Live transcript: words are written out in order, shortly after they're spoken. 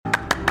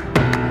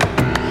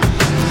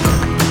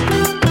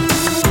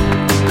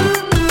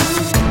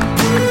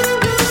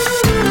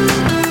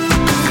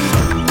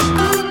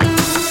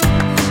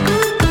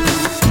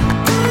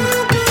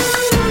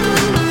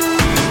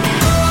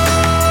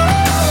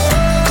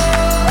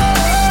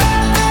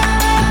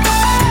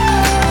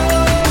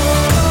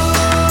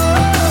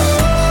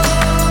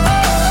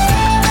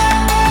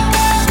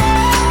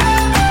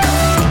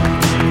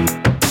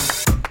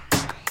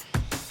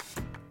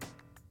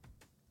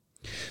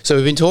So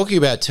we've been talking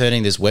about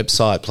turning this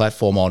website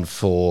platform on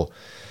for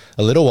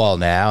a little while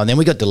now, and then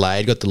we got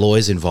delayed, got the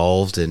lawyers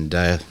involved, and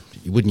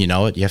wouldn't you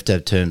know it, you have to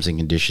have terms and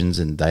conditions,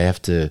 and they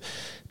have to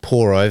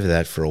pore over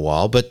that for a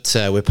while. But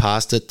we're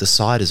past it. The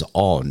site is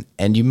on,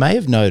 and you may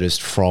have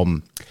noticed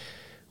from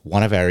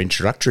one of our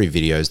introductory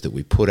videos that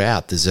we put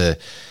out, there's a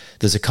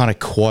kind of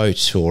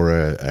quote or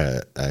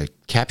a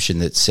caption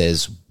that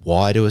says,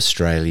 "Why do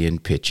Australian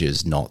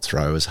pitchers not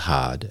throw as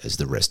hard as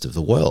the rest of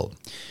the world?"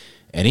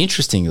 And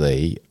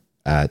interestingly,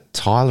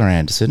 Tyler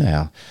Anderson,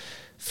 our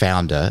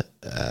founder,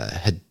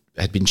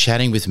 had been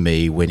chatting with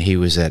me when he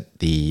was at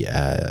the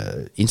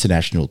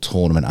international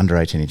tournament,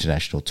 under-18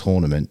 international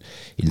tournament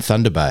in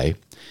Thunder Bay.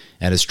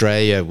 And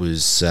Australia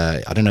was,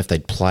 I don't know if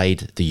they'd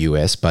played the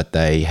US, but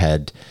they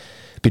had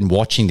been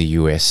watching the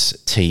US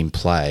team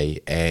play,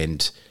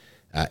 and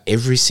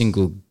every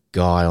single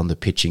guy on the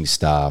pitching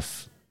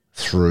staff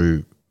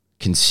threw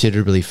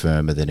considerably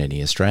firmer than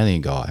any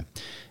Australian guy.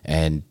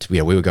 And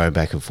we were going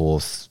back and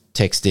forth,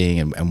 texting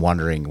and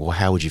wondering, well,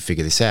 how would you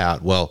figure this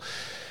out? Well,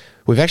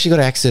 we've actually got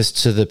access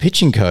to the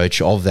pitching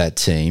coach of that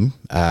team,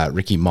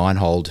 Ricky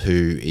Meinhold,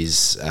 who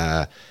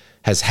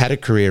has had a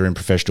career in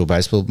professional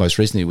baseball, most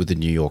recently with the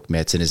New York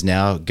Mets, and is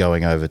now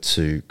going over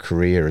to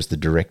Korea as the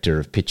director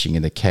of pitching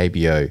in the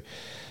KBO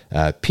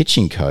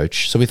pitching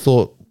coach. So we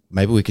thought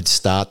maybe we could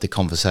start the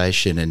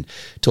conversation and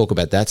talk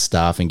about that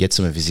stuff and get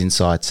some of his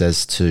insights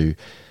as to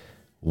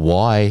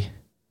why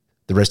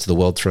the rest of the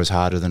world throws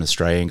harder than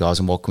Australian guys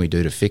and what can we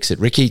do to fix it.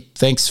 Ricky,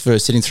 thanks for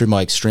sitting through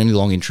my extremely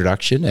long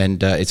introduction,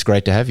 and it's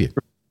great to have you.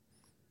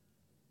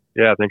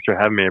 Yeah, thanks for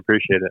having me. I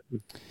appreciate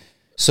it.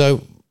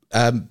 So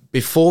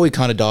before we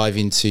kind of dive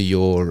into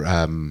your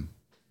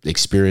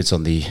experience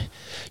on the,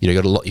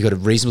 you got a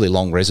reasonably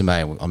long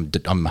resume.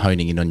 I'm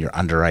honing in on your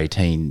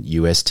under-18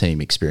 US team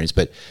experience,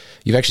 but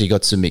you've actually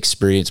got some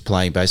experience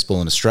playing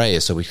baseball in Australia,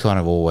 so we kind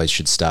of always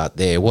should start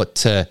there.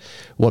 What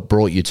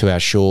brought you to our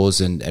shores,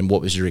 and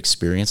what was your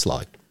experience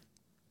like?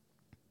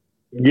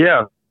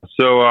 Yeah,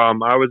 so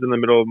I was in the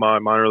middle of my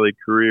minor league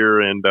career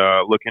and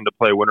looking to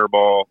play winter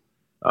ball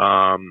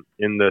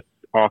in the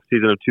off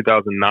season of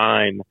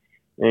 2009,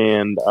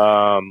 and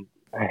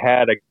I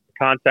had a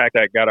contact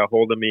that got a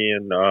hold of me,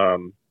 and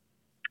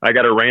I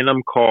got a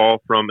random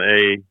call from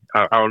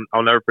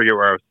I'll never forget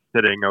where I was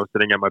sitting. I was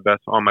sitting on my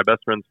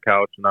best friend's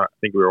couch, and I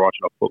think we were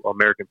watching a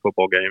American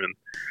football game, and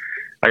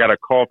I got a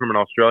call from an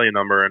Australian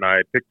number, and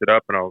I picked it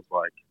up, and I was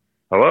like,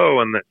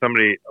 "Hello," and that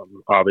somebody,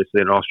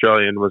 obviously an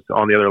Australian, was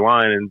on the other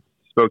line and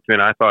spoke to me,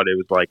 and I thought it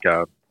was like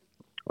a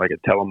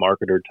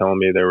telemarketer telling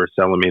me they were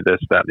selling me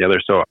this, that, and the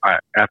other. So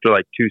after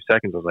like 2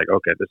 seconds, I was like,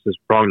 "Okay, this is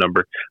wrong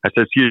number." I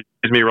said, "Excuse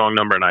me, wrong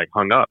number," and I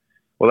hung up.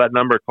 Well, that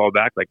number called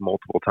back like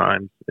multiple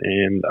times,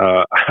 and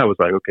I was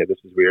like, "Okay, this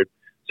is weird."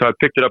 So I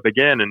picked it up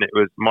again, and it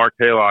was Mark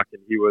Haylock,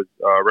 and he was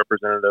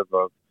representative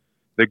of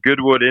the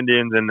Goodwood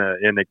Indians and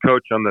the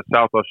coach on the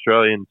South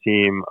Australian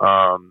team,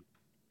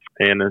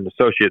 and an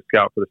associate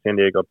scout for the San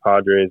Diego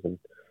Padres. And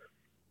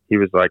he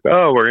was like,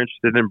 "Oh, we're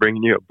interested in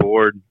bringing you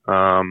aboard,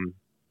 coming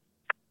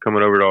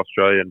over to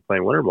Australia and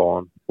playing winter ball."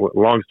 And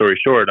long story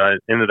short, I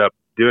ended up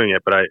doing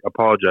it, but I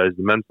apologized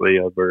immensely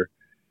over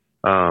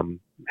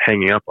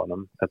hanging up on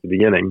him at the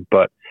beginning.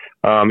 But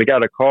he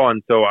got a call,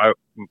 and so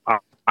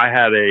I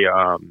had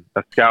a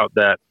scout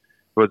that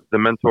was the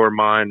mentor of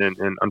mine,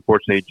 and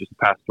unfortunately just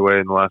passed away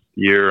in the last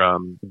year,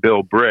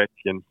 Bill Brick,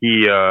 and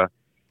he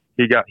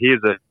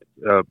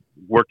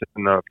worked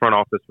in the front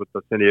office with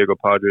the San Diego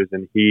Padres,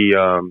 and he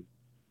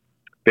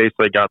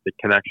basically got the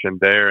connection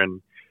there.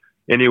 And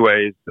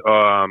anyways,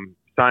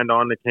 signed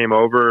on, that came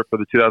over for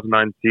the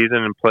 2009 season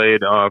and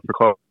played for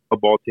club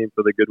ball team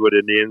for the Goodwood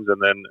Indians,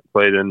 and then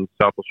played in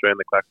South Australia in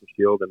the Classic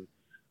Shield, and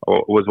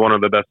was one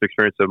of the best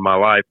experiences of my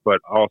life, but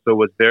also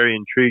was very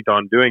intrigued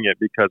on doing it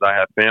because I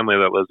have family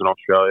that lives in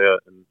Australia,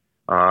 and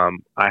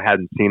I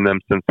hadn't seen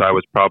them since I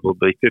was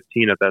probably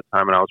 15 at that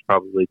time, and I was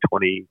probably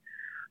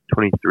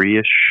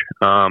 23-ish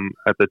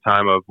at the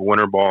time of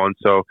winter ball. And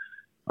so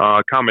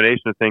a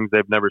combination of things,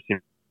 they've never seen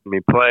me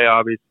play,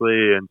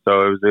 obviously, and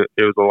so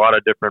it was a lot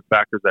of different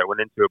factors that went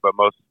into it, but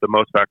the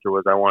most factor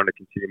was I wanted to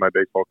continue my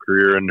baseball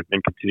career and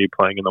continue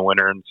playing in the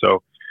winter. And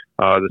so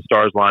the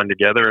stars lined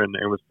together, and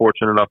was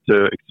fortunate enough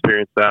to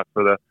experience that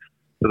for the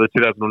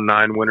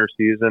 2009 winter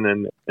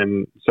season,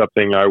 and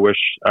something I wish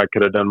I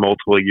could have done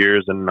multiple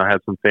years. And I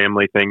had some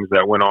family things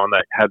that went on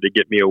that had to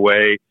get me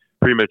away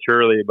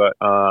prematurely, but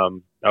I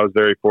was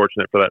very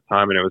fortunate for that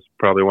time, and it was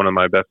probably one of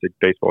my best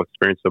baseball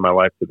experiences of my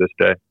life to this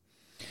day.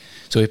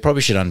 So we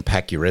probably should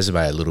unpack your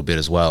resume a little bit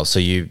as well. So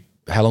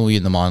how long were you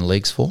in the minor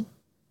leagues for?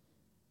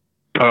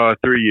 3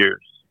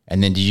 years.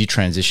 And then did you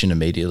transition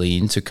immediately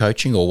into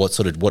coaching, or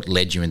what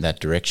led you in that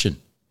direction?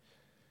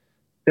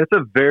 That's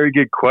a very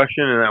good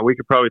question, and we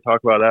could probably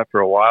talk about that for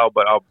a while,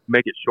 but I'll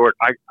make it short.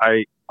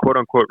 I quote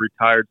unquote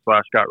retired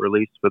 / got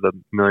released for the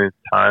millionth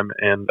time,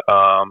 and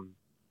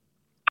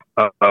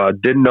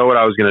didn't know what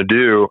I was going to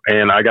do.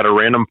 And I got a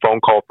random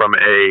phone call from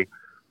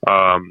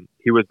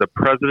he was the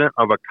president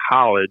of a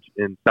college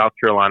in South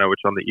Carolina,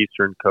 which on the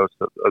eastern coast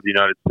of the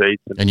United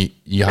States. And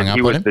you hung up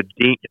on him? The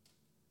dean.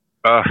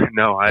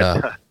 No,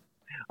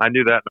 I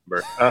knew that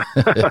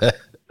number.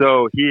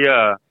 So he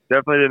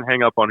definitely didn't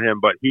hang up on him,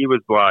 but he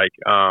was like,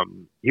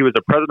 he was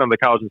the president of the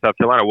college in South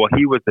Carolina. Well,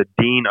 he was the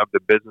dean of the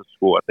business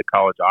school at the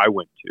college I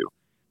went to.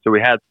 So we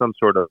had some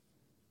sort of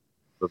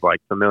like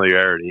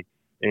familiarity.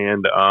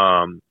 And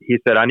he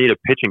said, I need a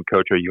pitching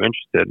coach. Are you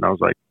interested? And I was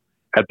like,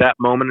 at that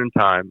moment in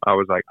time, I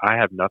was like, I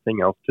have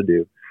nothing else to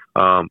do.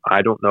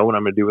 I don't know what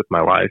I'm going to do with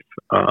my life.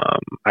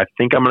 I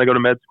think I'm going to go to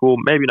med school.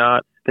 Maybe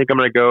not. I think I'm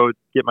going to go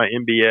get my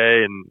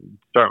MBA and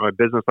start my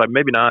business life.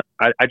 Maybe not.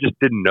 I just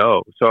didn't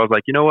know. So I was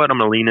like, you know what? I'm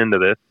going to lean into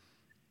this.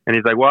 And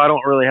he's like, well, I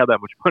don't really have that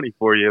much money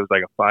for you. It was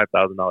like a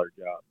 $5,000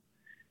 job.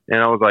 And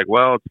I was like,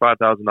 well, it's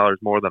 $5,000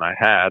 more than I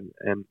had.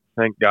 And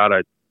thank God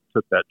I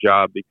took that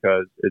job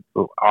because it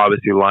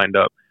obviously lined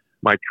up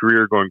my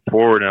career going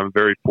forward. And I'm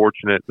very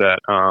fortunate that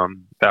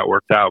that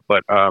worked out.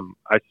 But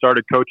I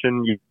started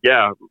coaching,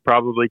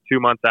 probably 2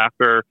 months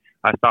after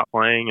I stopped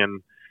playing,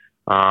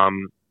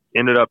 and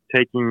ended up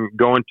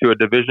going to a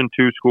Division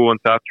II school in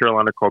South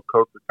Carolina called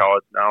Coker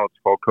College. Now it's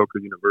called Coker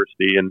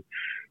University. And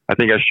I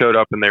think I showed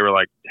up and they were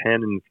like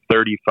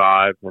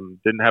 10-35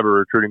 and didn't have a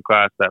recruiting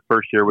class. That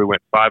first year we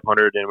went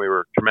 500 and we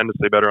were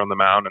tremendously better on the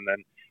mound. And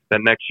then that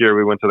next year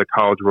we went to the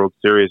College World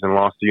Series and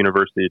lost to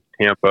University of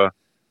Tampa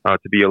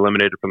to be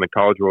eliminated from the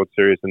College World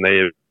Series. And they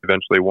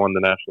eventually won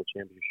the national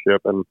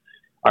championship. And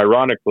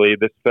ironically,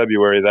 this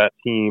February, that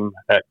team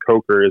at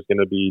Coker is going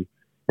to be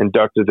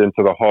inducted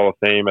into the Hall of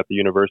Fame at the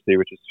university,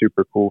 which is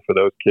super cool for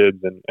those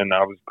kids. And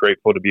I was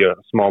grateful to be a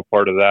small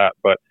part of that.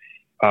 But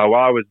while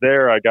I was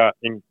there, I got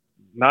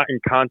not in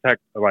contact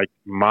like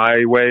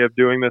my way of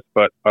doing this,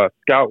 but a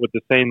scout with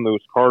the St. Louis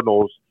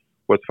Cardinals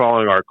was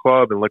following our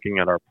club and looking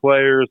at our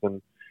players.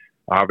 And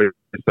obviously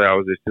I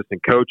was the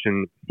assistant coach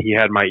and he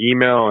had my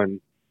email,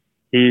 and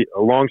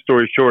long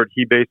story short,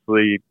 he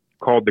basically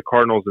called the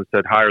Cardinals and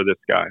said, hire this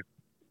guy.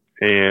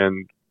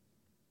 And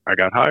I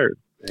got hired,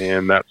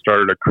 and that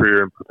started a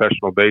career in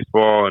professional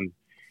baseball. And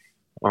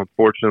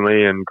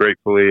unfortunately and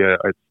gratefully,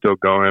 it's still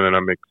going, and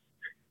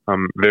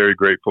I'm very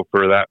grateful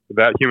for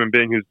that human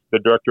being who's the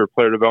director of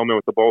player development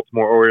with the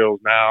Baltimore Orioles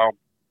now.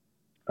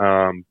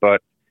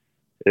 But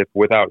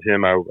without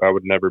him, I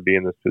would never be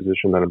in this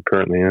position that I'm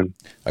currently in.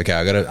 Okay,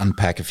 I got to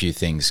unpack a few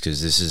things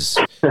because this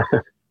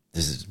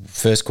is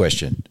first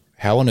question.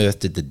 How on earth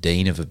did the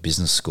dean of a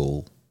business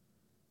school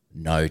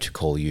know to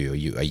call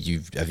you?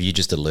 Have you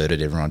just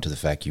alerted everyone to the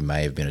fact you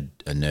may have been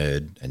a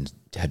nerd and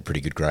had pretty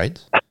good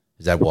grades?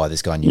 Is that why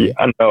this guy knew you?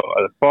 Yeah, no,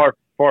 far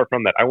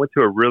from that. I went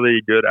to a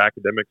really good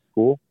academic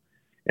school,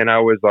 and I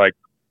was like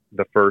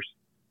the first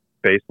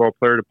baseball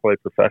player to play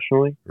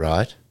professionally.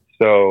 Right.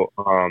 So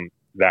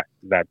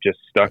that just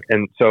stuck.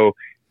 And so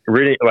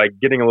really, like,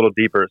 getting a little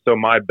deeper. So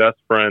my best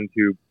friend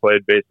who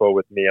played baseball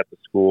with me at the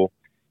school,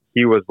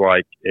 he was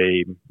like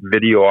a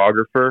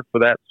videographer for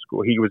that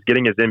school. He was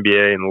getting his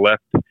MBA and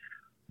left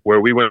where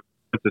we went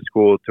to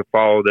school to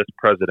follow this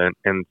president.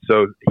 And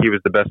so he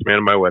was the best man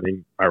at my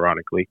wedding,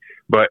 ironically.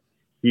 But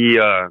he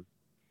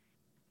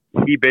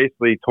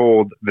basically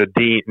told the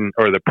dean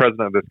or the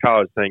president of this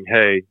college saying,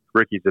 hey,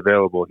 Ricky's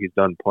available. He's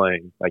done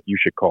playing. Like, you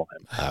should call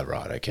him. Ah,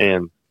 right. Okay.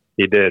 And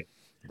he did.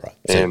 Right.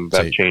 And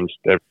that changed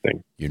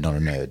everything. You're not a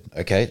nerd.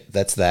 Okay.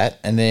 That's that.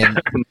 And then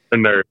a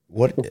nerd.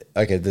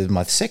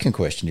 My second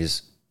question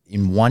is,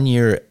 in 1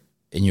 year,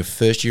 in your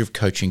first year of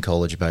coaching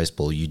college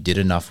baseball, you did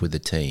enough with the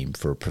team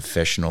for a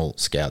professional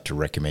scout to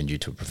recommend you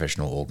to a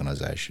professional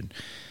organization.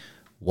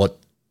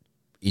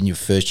 In your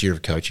first year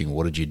of coaching,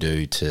 what did you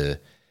do to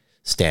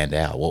stand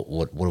out?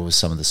 What were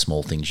some of the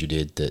small things you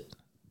did that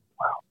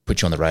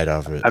put you on the radar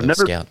of a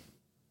scout?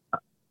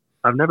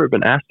 I've never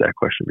been asked that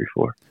question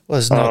before. Well,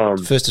 it's not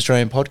first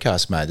Australian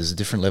podcast, mate. There's a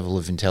different level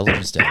of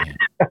intelligence down here.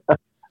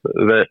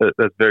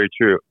 That's very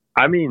true.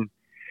 I mean,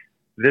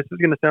 this is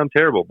going to sound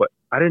terrible, but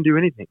I didn't do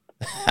anything.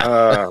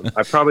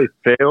 I probably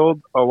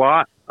failed a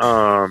lot.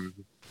 I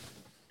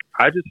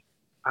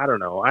don't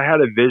know. I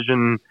had a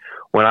vision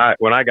when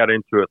I got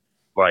into it,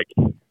 like,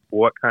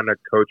 what kind of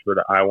coach would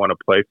I want to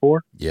play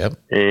for? Yep.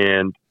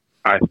 And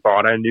I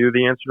thought I knew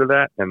the answer to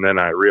that, and then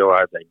I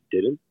realized I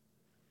didn't.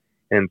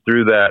 And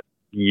through that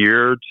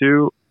year or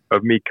two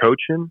of me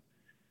coaching,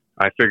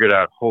 I figured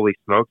out, holy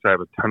smokes, I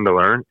have a ton to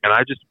learn. And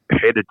I just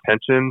paid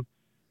attention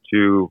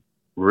to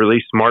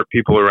really smart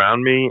people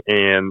around me.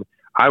 And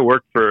I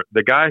worked for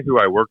the guy who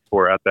I worked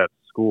for at that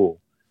school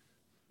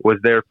was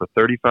there for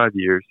 35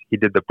 years. He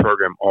did the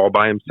program all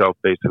by himself,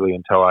 basically,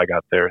 until I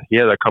got there. He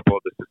had a couple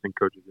of assistant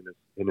coaches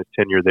in his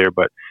tenure there,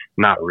 but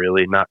not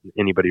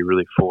anybody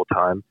really full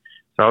time.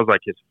 So I was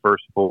like his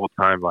first full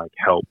time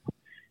help.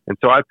 And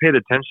so I paid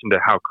attention to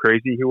how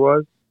crazy he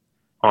was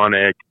on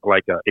a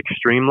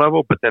extreme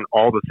level, but then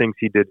all the things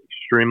he did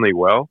extremely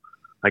well.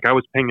 Like, I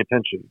was paying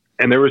attention,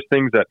 and there was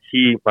things that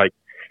he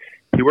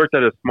worked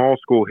at a small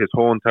school his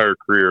whole entire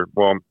career.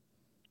 Well,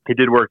 he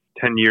did work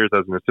 10 years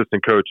as an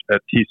assistant coach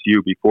at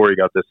TCU before he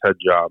got this head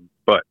job.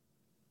 But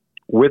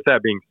with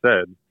that being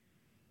said,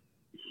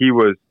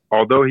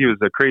 although he was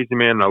a crazy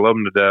man, and I love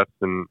him to death,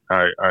 and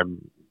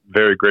I'm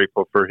very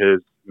grateful for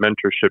his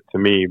mentorship to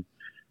me.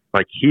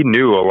 like he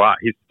knew a lot.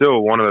 He's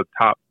still one of the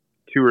top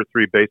 2 or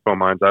 3 baseball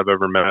minds I've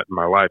ever met in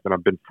my life, and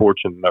I've been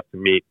fortunate enough to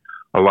meet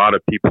a lot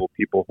of people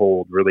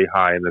hold really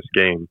high in this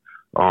game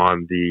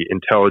on the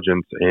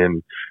intelligence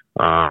and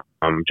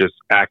just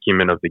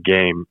acumen of the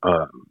game.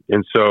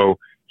 And so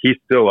he's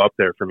still up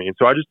there for me. And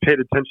so I just paid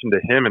attention to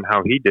him and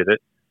how he did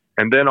it.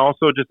 And then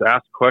also just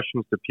ask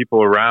questions to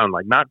people around,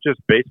 like not just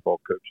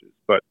baseball coaches,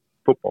 but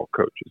football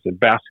coaches and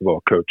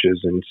basketball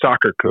coaches and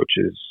soccer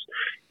coaches.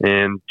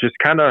 And just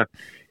kind of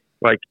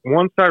like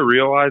once I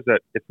realized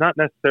that it's not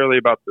necessarily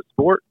about the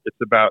sport,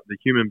 it's about the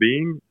human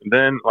being,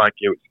 then like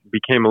it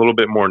became a little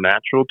bit more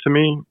natural to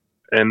me.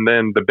 And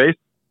then the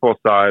baseball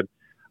side,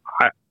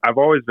 I've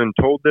always been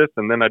told this,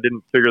 and then I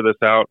didn't figure this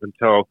out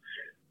until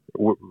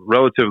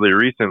relatively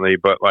recently,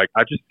 but like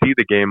I just see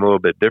the game a little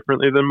bit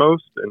differently than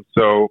most. And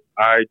so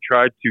I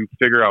tried to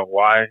figure out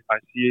why I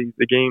see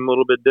the game a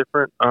little bit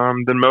different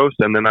than most.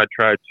 And then I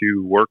tried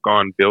to work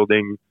on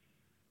building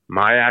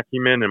my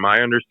acumen and my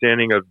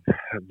understanding of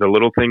the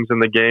little things in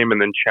the game,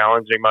 and then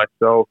challenging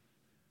myself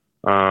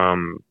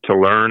to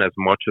learn as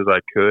much as I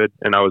could.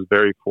 And I was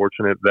very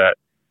fortunate that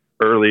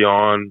early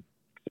on,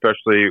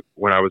 especially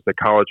when I was the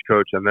college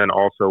coach, and then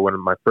also when in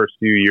my first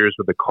few years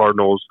with the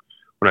Cardinals,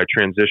 when I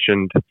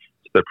transitioned to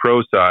the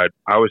pro side,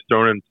 I was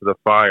thrown into the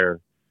fire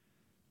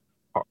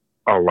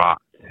a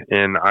lot.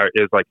 And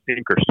it was like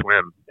sink or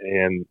swim.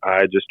 And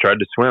I just tried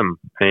to swim.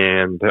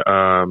 And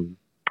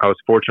I was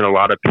fortunate a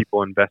lot of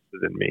people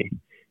invested in me.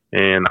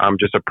 And I'm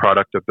just a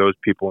product of those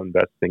people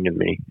investing in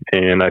me.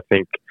 And I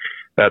think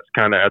that's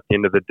kind of at the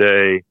end of the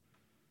day,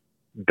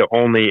 the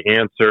only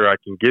answer I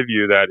can give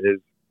you that is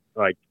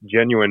like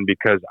genuine,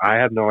 because I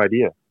have no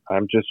idea.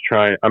 I'm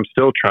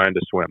still trying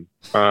to swim.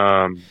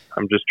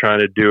 I'm just trying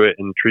to do it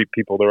and treat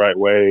people the right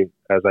way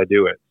as I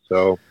do it.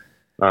 So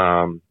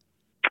that's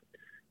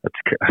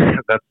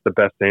the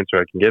best answer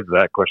I can give to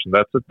that question.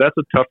 That's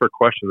a tougher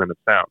question than it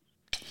sounds.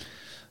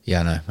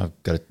 Yeah, I know.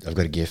 I've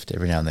got a gift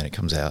every now and then it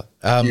comes out.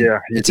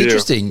 It's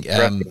interesting.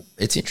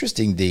 It's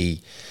interesting.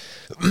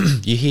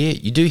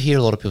 You do hear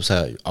a lot of people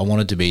say, "I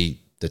wanted to be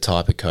the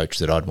type of coach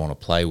that I'd want to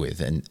play with,"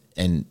 and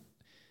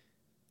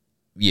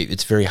yeah,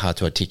 it's very hard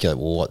to articulate.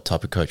 Well, what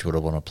type of coach would I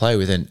want to play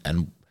with?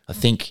 And I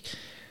think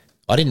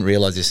I didn't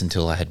realize this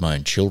until I had my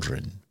own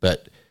children.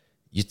 But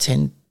you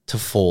tend to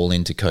fall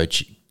into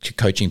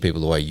coaching people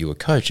the way you were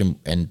coached,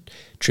 and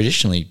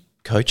traditionally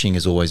coaching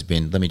has always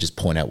been, let me just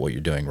point out what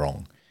you're doing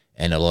wrong.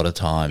 And a lot of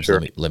times,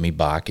 sure, let me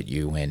bark at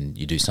you when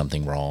you do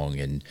something wrong,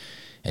 and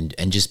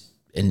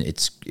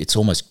it's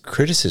almost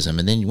criticism.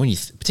 And then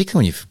particularly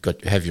when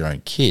you've have your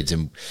own kids,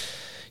 and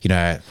you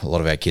know a lot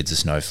of our kids are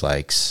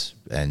snowflakes,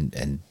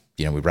 and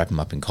you know we wrap them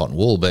up in cotton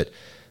wool, but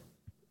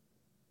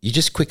you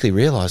just quickly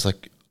realize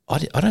like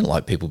I don't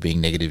like people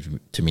being negative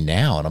to me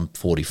now, and I'm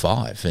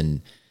 45,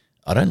 and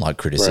I don't like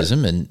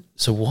criticism, right. And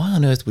so why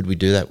on earth would we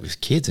do that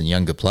with kids and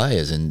younger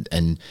players? And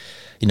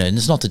you know, and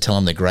it's not to tell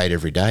them they're great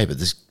every day, but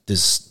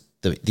there's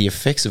the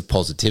effects of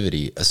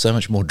positivity are so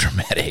much more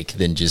dramatic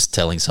than just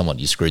telling someone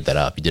you screwed that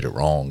up, you did it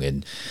wrong.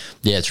 And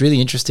yeah, it's really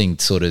interesting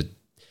sort of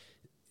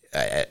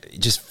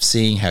just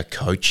seeing how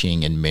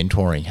coaching and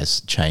mentoring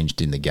has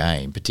changed in the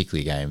game,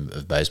 particularly a game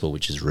of baseball,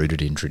 which is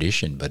rooted in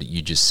tradition, but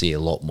you just see a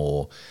lot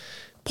more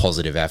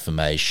positive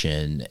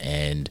affirmation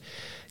and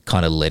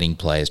kind of letting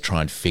players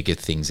try and figure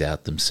things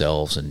out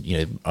themselves. And, you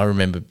know, I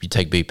remember you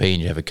take BP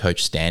and you have a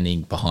coach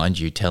standing behind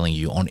you telling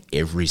you on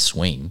every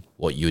swing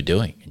what you're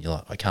doing. And you're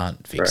like, I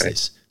can't fix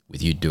this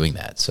with you doing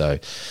that. So,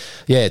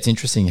 yeah, it's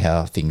interesting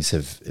how things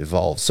have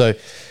evolved. So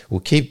we'll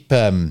keep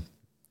going.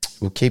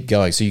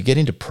 So you get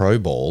into pro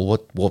ball.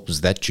 What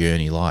was that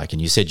journey like?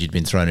 And you said you'd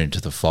been thrown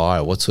into the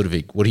fire. What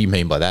do you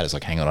mean by that? It's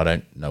like, hang on, I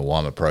don't know why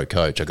I'm a pro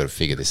coach. I've got to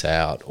figure this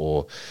out.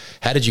 Or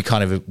how did you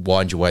kind of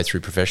wind your way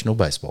through professional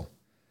baseball?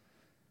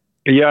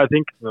 Yeah, I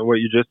think what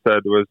you just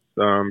said was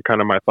kind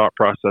of my thought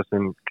process,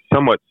 and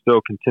somewhat still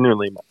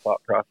continually my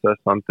thought process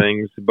on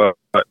things. But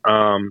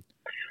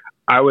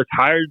I was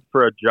hired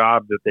for a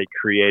job that they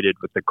created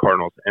with the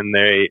Cardinals, and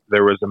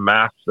there was a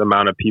mass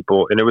amount of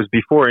people, and it was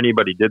before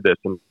anybody did this.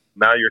 And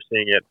now you're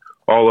seeing it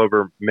all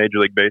over Major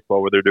League Baseball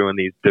where they're doing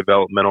these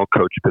developmental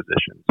coach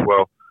positions.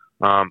 Well,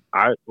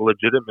 I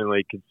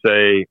legitimately could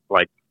say,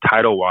 like,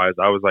 title-wise,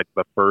 I was like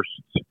the first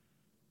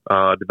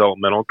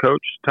developmental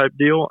coach type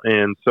deal.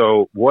 And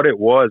so what it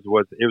was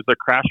a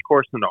crash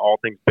course into all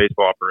things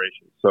baseball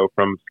operations. So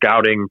from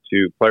scouting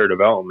to player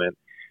development,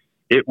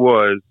 it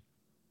was,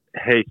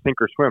 hey,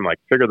 sink or swim, like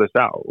figure this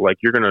out. Like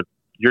you're going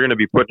to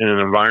be put in an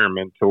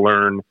environment to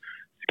learn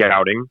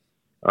scouting,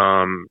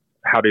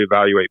 how to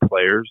evaluate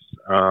players,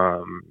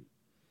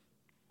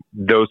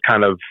 those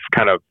kind of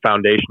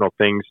foundational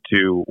things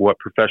to what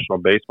professional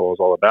baseball is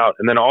all about.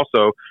 And then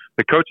also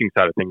the coaching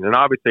side of things. And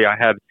obviously I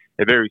had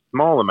a very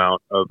small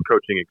amount of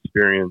coaching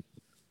experience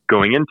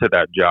going into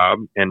that job,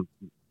 and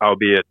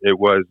albeit it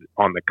was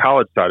on the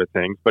college side of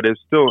things, but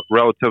it's still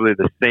relatively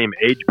the same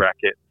age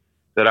bracket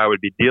that I would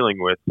be dealing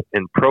with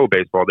in pro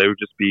baseball. They would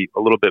just be a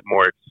little bit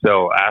more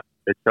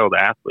excelled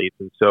athletes.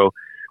 And so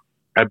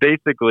I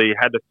basically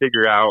had to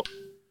figure out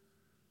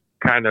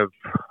kind of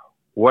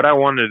what I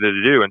wanted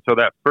to do. And so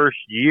that first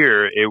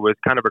year, it was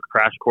kind of a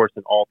crash course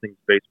in all things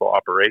baseball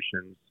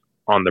operations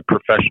on the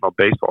professional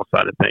baseball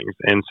side of things.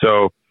 And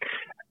so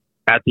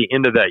at the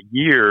end of that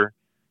year,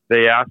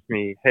 they asked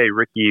me, "Hey,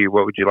 Ricky,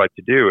 what would you like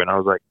to do?" And I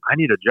was like, "I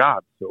need a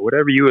job. So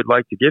whatever you would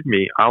like to give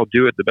me, I'll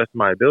do it the best of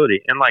my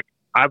ability." And like,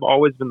 I've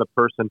always been the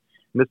person,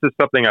 and this is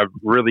something I've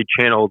really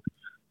channeled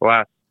the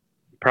last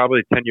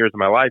probably 10 years of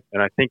my life.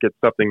 And I think it's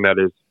something that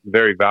is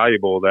very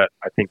valuable that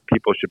I think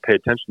people should pay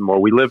attention more.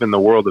 We live in the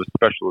world of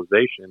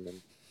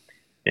specialization.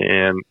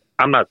 And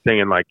I'm not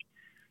saying like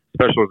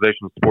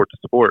specialization sport to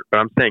sport, but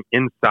I'm saying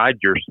inside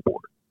your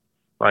sport.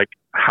 Like,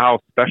 how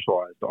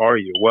specialized are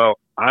you? Well,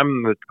 I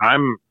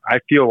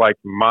feel like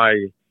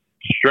my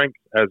strength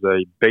as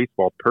a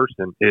baseball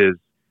person is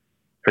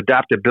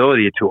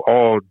adaptability to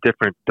all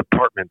different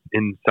departments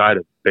inside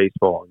of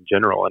baseball in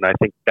general. And I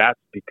think that's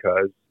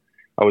because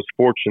I was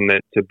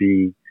fortunate to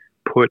be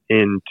put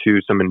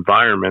into some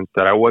environments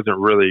that I wasn't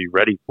really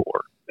ready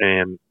for.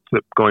 And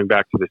going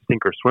back to the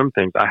sink or swim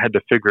things, I had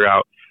to figure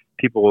out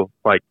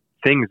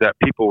things that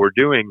people were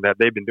doing that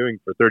they've been doing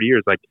for 30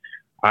 years. Like,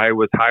 I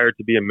was hired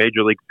to be a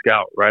major league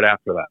scout right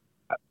after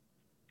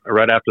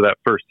that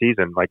first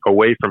season, like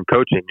away from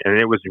coaching. And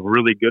it was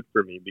really good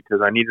for me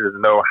because I needed to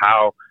know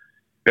how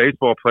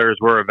baseball players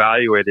were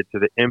evaluated to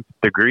the nth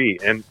degree.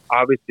 And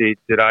obviously,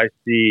 did I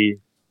see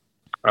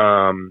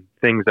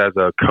things as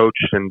a coach,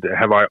 and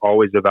have I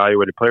always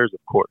evaluated players?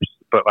 Of course.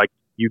 But like,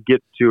 you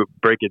get to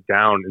break it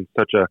down in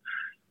such a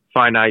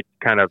finite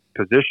kind of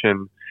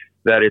position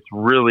that it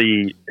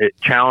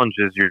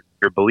challenges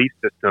your belief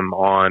system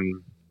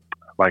on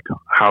like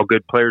how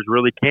good players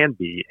really can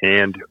be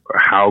and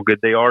how good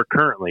they are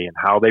currently and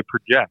how they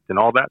project and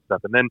all that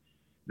stuff. And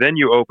then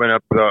you open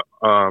up the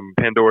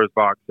Pandora's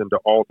box into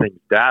all things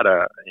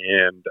data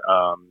and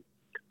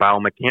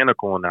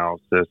biomechanical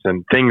analysis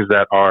and things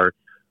that are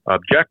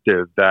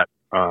objective that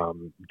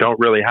don't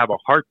really have a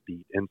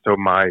heartbeat. And so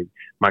my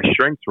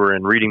strengths were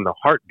in reading the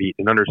heartbeat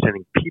and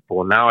understanding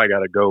people. Now I got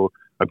to go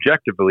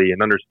objectively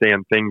and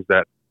understand things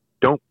that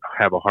don't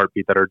have a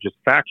heartbeat, that are just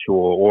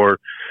factual or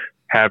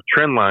have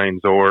trend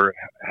lines or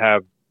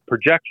have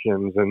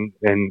projections,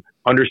 and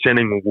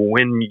understanding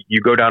when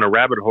you go down a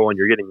rabbit hole and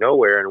you're getting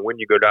nowhere, and when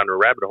you go down a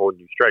rabbit hole and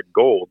you strike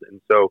gold.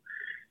 And so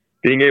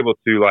being able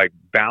to like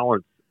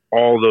balance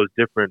all those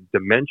different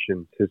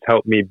dimensions has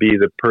helped me be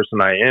the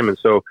person I am. And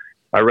so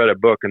I read a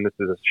book, and this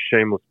is a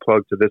shameless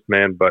plug to this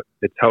man, but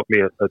it's helped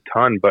me a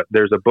ton. But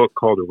there's a book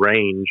called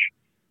Range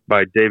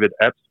by David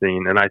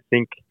Epstein, and I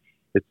think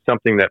it's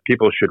something that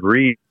people should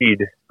read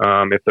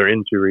if they're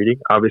into reading,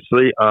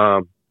 obviously,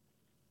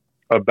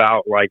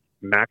 about like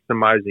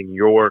maximizing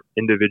your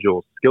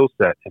individual skill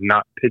set and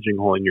not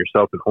pigeonholing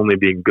yourself and only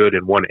being good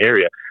in one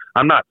area.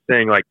 I'm not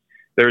saying like,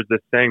 there's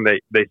this saying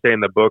they say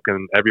in the book,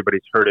 and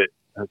everybody's heard it,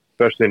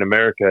 especially in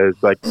America,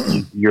 is like,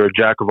 you're a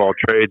jack of all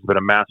trades, but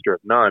a master of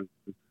none.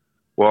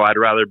 Well, I'd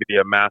rather be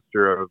a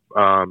master of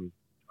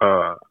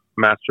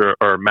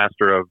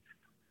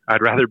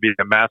I'd rather be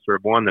a master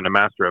of one than a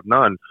master of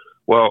none.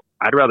 Well,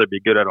 I'd rather be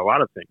good at a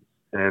lot of things.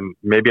 And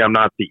maybe I'm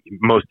not the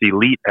most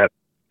elite at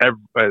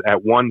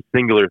one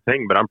singular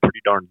thing, but I'm pretty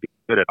darn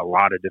good at a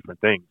lot of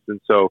different things. And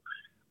so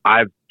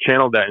I've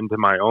channeled that into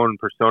my own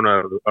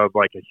persona of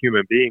like a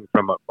human being,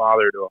 from a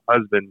father to a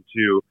husband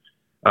to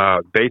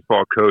a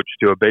baseball coach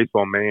to a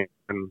baseball man,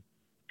 and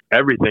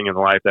everything in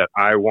life, that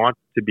I want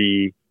to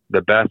be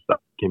the best I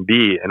can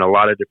be in a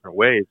lot of different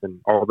ways. And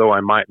although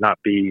I might not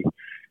be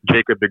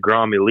Jacob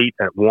DeGrom elite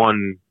at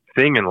one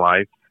thing in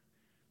life,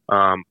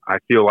 I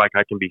feel like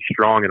I can be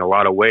strong in a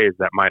lot of ways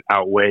that might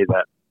outweigh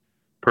that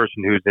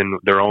person who's in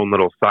their own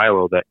little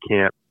silo that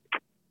can't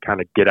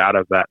kind of get out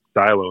of that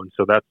silo. And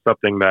so that's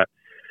something that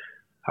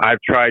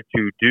I've tried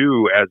to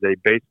do as a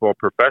baseball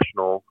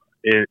professional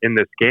in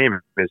this game,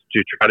 is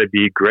to try to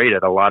be great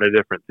at a lot of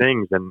different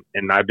things. And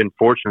I've been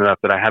fortunate enough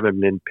that I haven't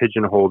been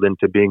pigeonholed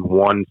into being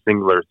one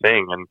singular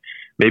thing. And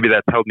maybe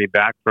that's held me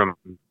back from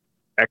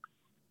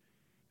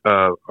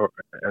the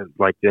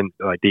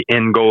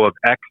end goal of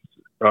X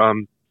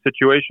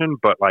situation.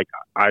 But like,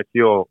 I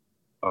feel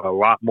a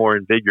lot more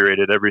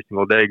invigorated every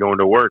single day going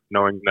to work,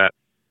 knowing that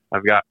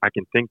I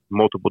can think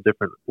multiple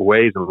different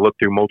ways and look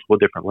through multiple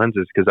different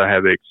lenses, because I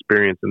have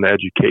experience in the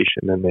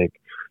education and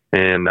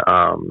an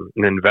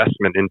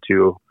investment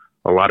into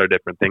a lot of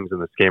different things in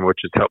this game, which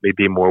has helped me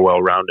be more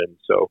well-rounded.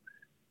 So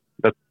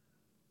that's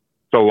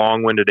a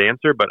long-winded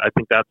answer, but I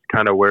think that's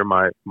kind of where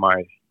my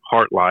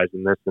heart lies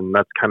in this, and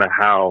that's kind of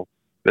how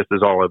this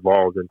has all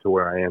evolved into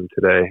where I am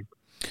today.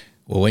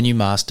 Well, when you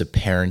master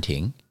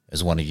parenting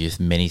as one of your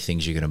many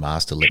things you're going to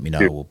master, let me know.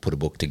 We'll put a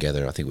book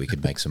together. I think we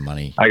could make some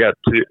money. I got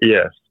two.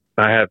 Yes,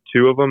 I have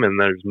two of them, and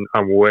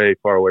I'm way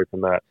far away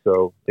from that.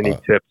 So any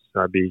tips,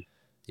 I'd be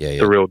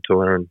thrilled to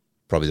learn.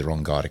 Probably the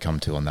wrong guy to come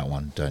to on that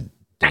one. Don't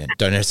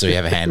necessarily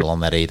have a handle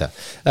on that either.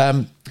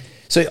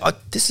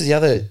 This is the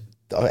other,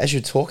 as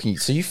you're talking,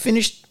 so you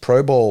finished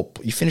pro ball,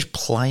 you finished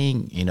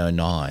playing in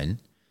 2009,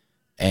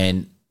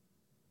 and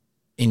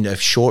in a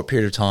short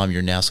period of time,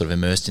 you're now sort of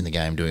immersed in the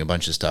game, doing a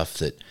bunch of stuff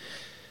that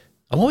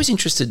I'm always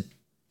interested.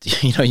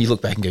 you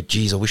look back and go,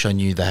 geez, I wish I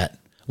knew that.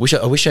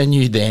 I wish I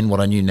knew then what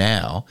I knew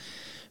now.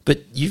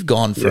 But you've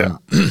gone from,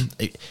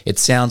 it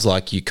sounds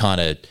like you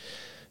kind of,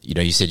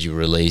 you said you were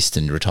released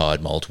and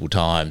retired multiple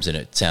times, and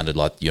it sounded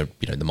like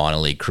the minor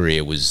league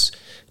career was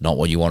not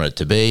what you wanted it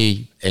to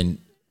be.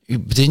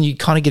 But then you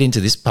kind of get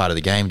into this part of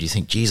the game and you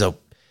think, geez, I'm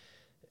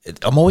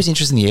always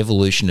interested in the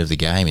evolution of the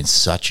game in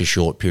such a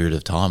short period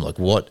of time. Like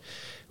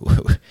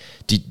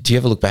do you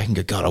ever look back and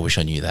go, God, I wish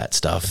I knew that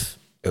stuff?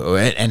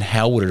 And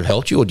how would it have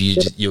helped you? Or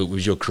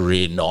was your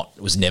career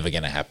was never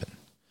going to happen?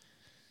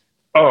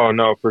 Oh,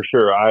 no, for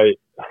sure. I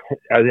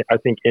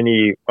think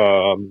any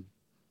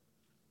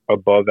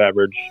above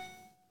average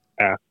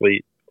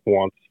athlete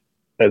wants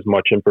as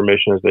much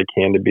information as they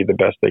can to be the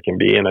best they can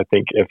be. And I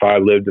think if I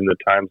lived in the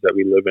times that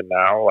we live in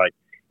now,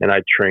 and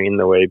I train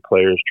the way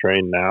players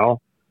train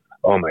now,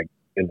 oh my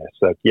goodness.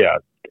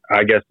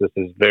 I guess this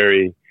is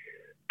very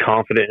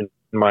confident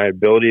in my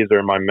abilities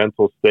or my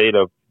mental state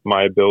of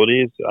my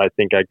abilities. I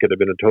think I could have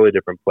been a totally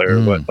different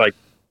player. But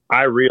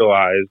I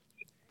realized,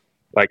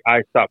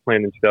 I stopped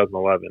playing in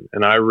 2011,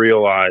 and I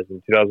realized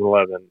in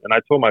 2011, and I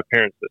told my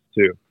parents this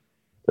too,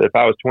 that if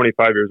I was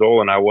 25 years old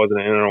and I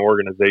wasn't in an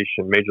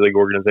organization, major league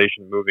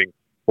organization, moving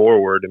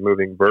forward and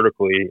moving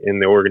vertically in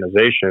the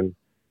organization,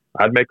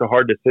 I'd make a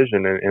hard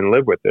decision and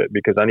live with it,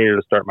 because I needed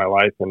to start my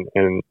life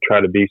and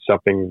try to be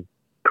something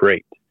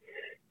great.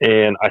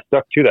 And I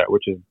stuck to that,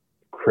 which is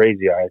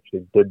crazy. I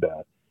actually did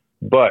that.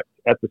 But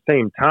at the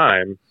same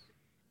time,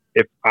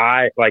 if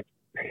I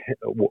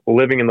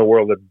living in the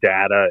world of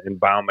data and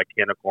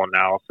biomechanical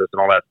analysis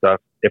and all that stuff,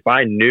 if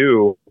I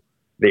knew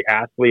the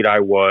athlete I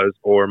was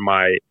or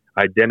my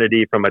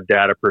identity from a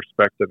data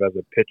perspective as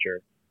a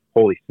pitcher,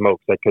 holy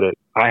smokes, they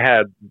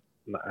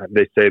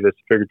say this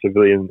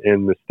figuratively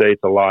in the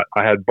States a lot,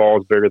 I had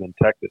balls bigger than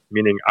Texas,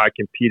 meaning I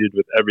competed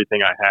with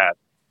everything I had.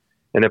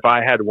 And if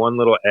I had one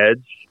little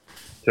edge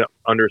to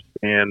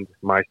understand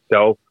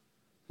myself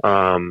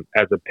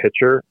as a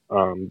pitcher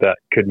that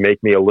could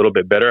make me a little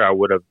bit better, I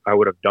would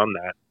have done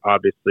that.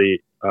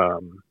 Obviously,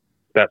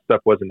 that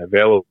stuff wasn't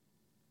available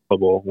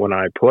when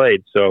I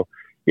played. So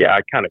yeah,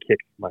 I kind of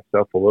kicked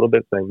myself a little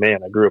bit, saying,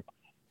 man, I grew up,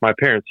 my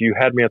parents, you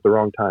had me at the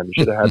wrong time. You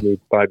should have had me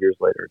 5 years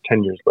later,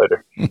 10 years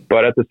later.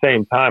 But at the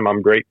same time,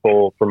 I'm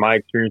grateful for my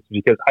experiences,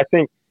 because I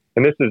think,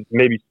 and this is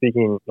maybe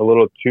speaking a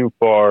little too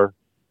far,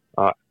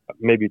 I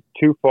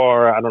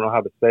don't know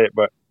how to say it,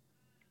 but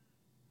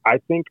I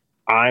think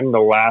I'm the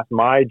last,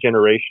 my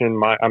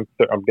generation, I'm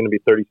going to be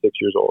 36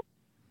 years old.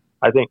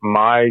 I think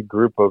my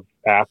group of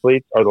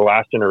athletes are the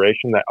last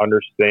generation that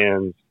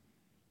understands,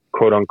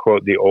 quote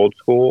unquote, the old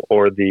school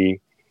or the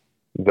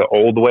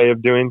old way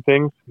of doing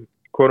things,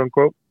 quote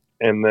unquote.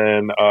 And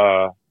then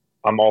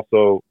I'm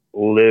also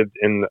lived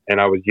in,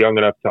 and I was young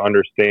enough to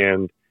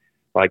understand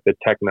the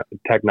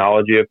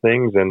technology of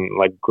things, and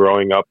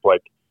growing up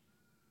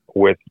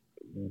with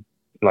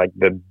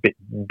the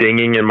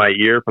dinging in my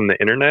ear from the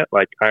internet.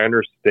 I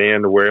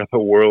understand where the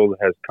world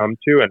has come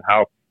to and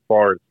how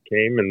far it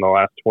came in the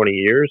last 20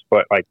 years,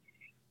 but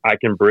I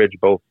can bridge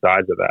both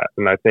sides of that.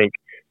 And I think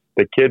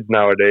the kids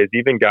nowadays,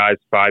 even guys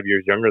 5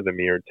 years younger than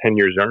me or 10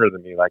 years younger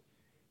than me,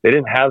 they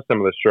didn't have some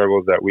of the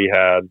struggles that we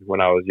had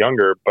when I was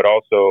younger. But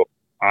also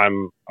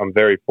I'm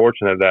very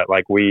fortunate that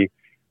I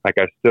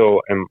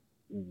still am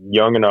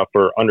young enough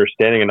or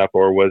understanding enough,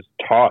 or was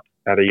taught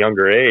at a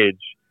younger age,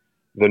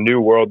 the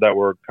new world that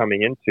we're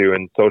coming into,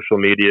 and social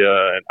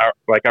media. And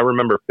I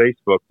remember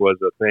Facebook was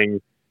a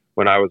thing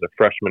when I was a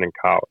freshman in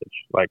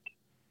college.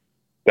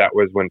 That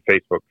was when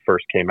Facebook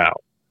first came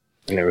out,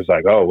 and it was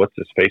oh, what's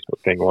this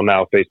Facebook thing? Well,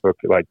 now Facebook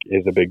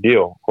is a big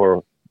deal,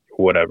 or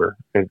whatever.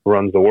 It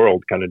runs the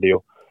world kind of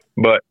deal.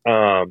 But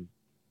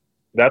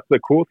that's the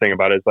cool thing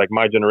about it. Is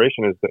my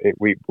generation is that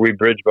we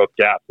bridge both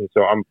gaps. And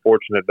so I'm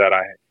fortunate that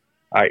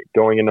I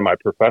going into my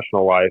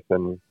professional life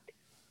and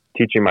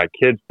teaching my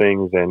kids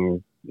things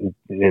and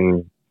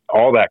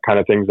all that kind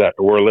of things that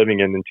we're living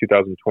in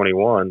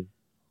 2021,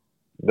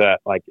 that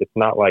it's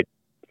not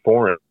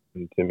foreign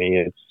to me.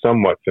 It's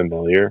somewhat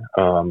familiar.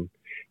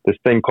 This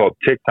thing called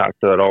TikTok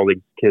that all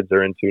these kids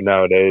are into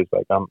nowadays,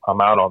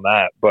 I'm out on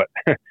that. But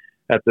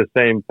at the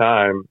same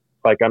time,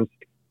 I'm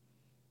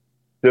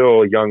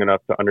still young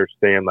enough to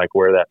understand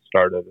where that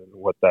started and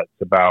what that's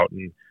about.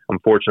 And I'm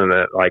fortunate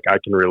that I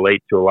can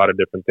relate to a lot of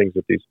different things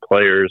with these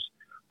players,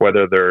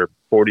 whether they're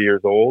 40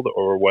 years old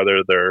or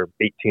whether they're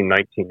 18,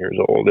 19 years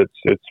old.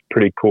 It's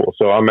pretty cool.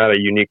 So I'm at a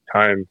unique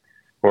time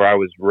where I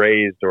was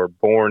raised or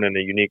born in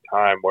a unique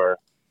time where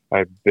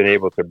I've been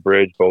able to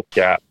bridge both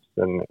gaps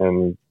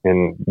and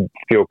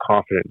feel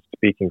confident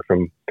speaking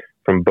from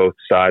both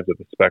sides of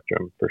the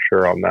spectrum, for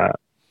sure, on that.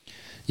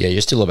 Yeah,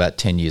 you're still about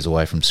 10 years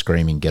away from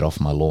screaming, "Get off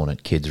my lawn"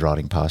 at kids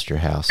riding past your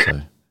house.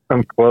 So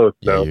I'm close,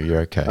 though. Yeah,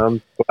 you're okay.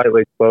 I'm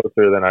slightly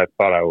closer than I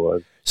thought I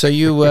was. So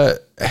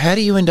how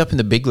do you end up in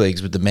the big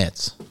leagues with the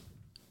Mets?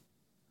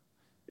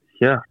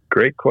 Yeah,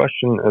 great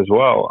question as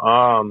well.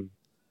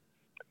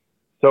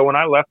 So when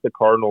I left the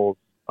Cardinals,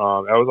 that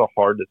was a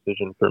hard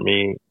decision for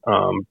me,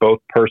 both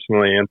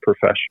personally and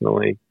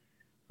professionally.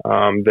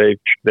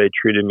 They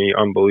treated me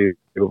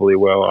unbelievably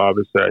well.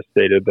 Obviously, I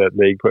stated that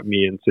they put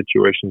me in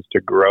situations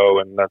to grow,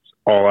 and that's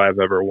all I've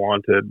ever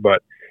wanted.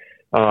 But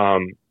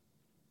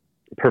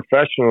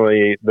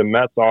professionally, the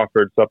Mets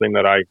offered something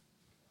that I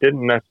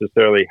didn't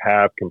necessarily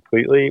have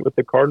completely with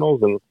the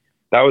Cardinals, and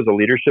that was a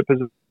leadership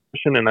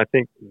position. And I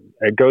think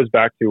it goes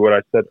back to what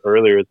I said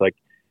earlier. Is like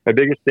my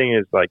biggest thing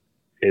is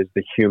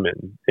the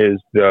human,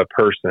 is the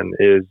person,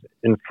 is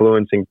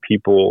influencing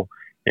people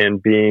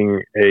and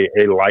being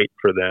a light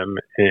for them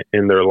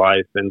in their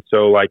life. And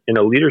so, like in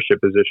a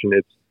leadership position,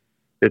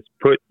 it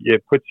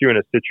puts you in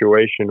a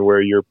situation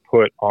where you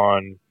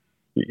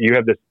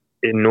have this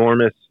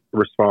enormous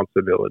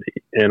responsibility,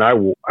 and I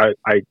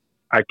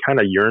kind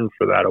of yearn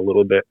for that a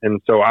little bit.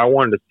 And so I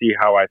wanted to see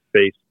how I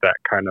faced that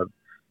kind of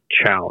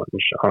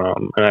challenge.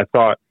 And I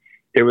thought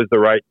it was the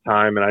right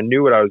time, and I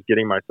knew what I was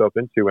getting myself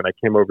into when I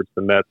came over to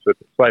the Mets, with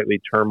the slightly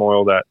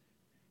turmoil that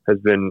has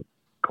been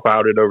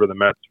clouded over the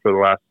Mets for the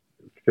last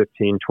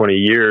 15, 20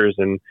 years,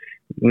 and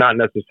not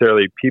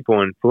necessarily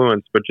people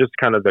influence, but just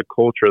kind of the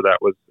culture that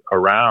was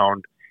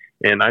around.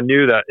 And I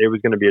knew that it was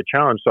going to be a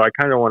challenge. So I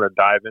kind of want to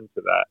dive into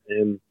that.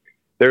 And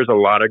there's a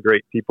lot of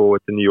great people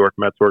with the New York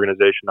Mets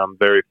organization. I'm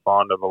very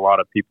fond of a lot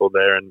of people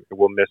there, and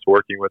will miss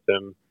working with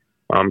them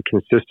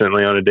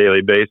consistently on a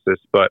daily basis.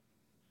 But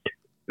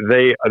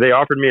they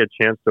offered me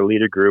a chance to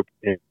lead a group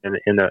in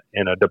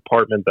a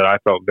department that I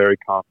felt very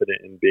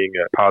confident in being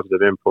a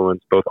positive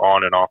influence both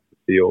on and off the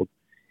field.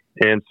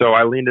 And so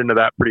I leaned into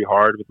that pretty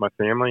hard with my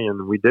family,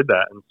 and we did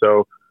that. And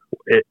so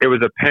it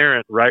was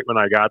apparent right when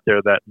I got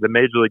there that the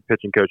Major League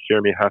pitching coach,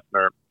 Jeremy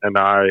Hefner, and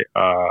I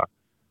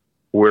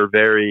were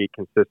very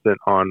consistent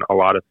on a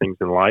lot of things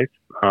in life,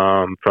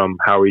 from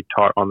how we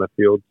taught on the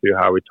field to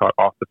how we taught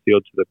off the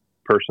field, to the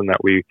person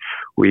that we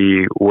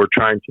were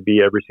trying to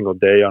be every single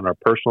day on our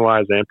personal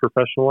lives and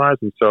professional lives.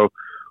 And so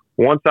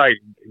once I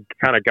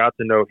kind of got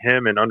to know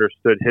him and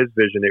understood his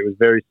vision, it was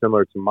very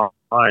similar to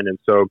mine. And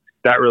so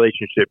that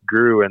relationship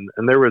grew, and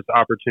there was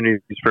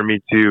opportunities for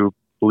me to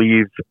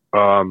leave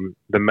the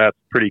Mets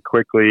pretty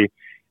quickly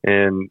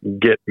and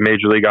get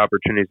major league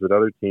opportunities with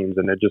other teams.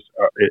 And it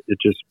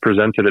just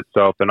presented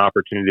itself an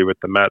opportunity with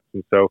the Mets.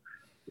 And so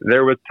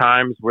there was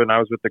times when I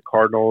was with the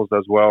Cardinals,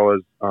 as well as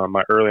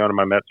my early on in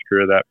my Mets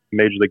career, that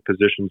major league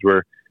positions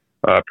were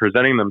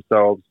presenting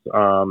themselves,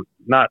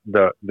 not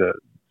the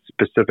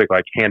specific,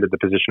 like handed the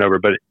position over,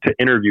 but to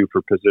interview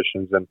for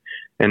positions.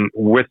 And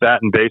with that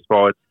in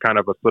baseball, it's kind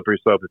of a slippery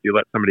slope. If you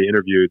let somebody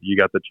interview, you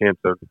got the chance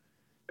of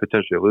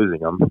potentially losing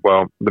them.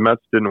 Well, the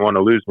Mets didn't want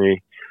to lose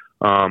me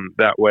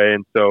that way.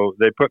 And so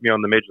they put me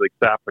on the major league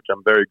staff, which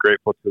I'm very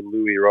grateful to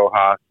Louis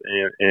Rojas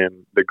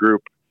and the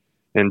group,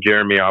 and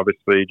Jeremy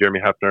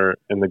Hefner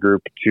and the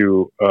group,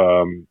 to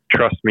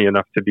trust me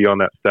enough to be on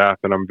that staff.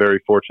 And I'm very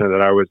fortunate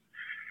that I was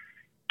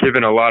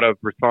given a lot of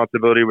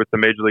responsibility with the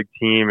major league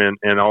team,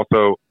 and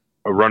also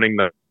running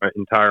the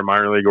entire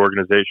minor league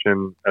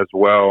organization as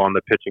well on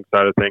the pitching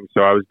side of things. So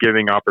I was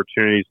giving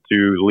opportunities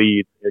to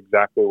lead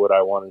exactly what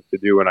I wanted to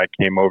do when I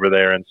came over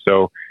there. And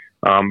so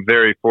I'm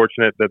very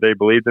fortunate that they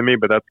believed in me,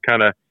 but that's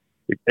kind of,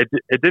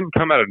 it didn't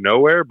come out of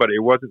nowhere, but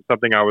it wasn't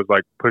something I was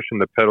like pushing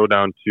the pedal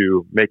down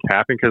to make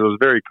happen, because I was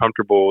very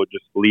comfortable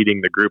just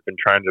leading the group and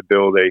trying to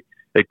build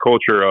a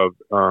culture of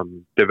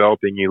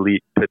developing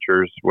elite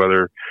pitchers,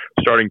 whether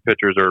starting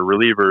pitchers or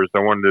relievers.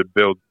 I wanted to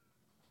build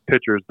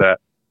pitchers that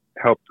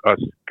helped us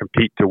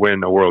compete to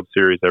win a World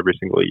Series every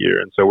single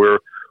year. And so we're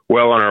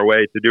well on our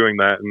way to doing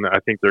that. And I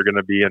think they're going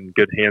to be in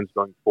good hands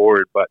going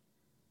forward. But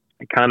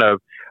I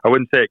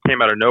wouldn't say it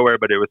came out of nowhere,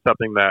 but it was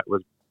something that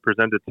was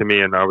presented to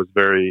me. And I was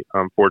very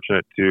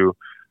fortunate to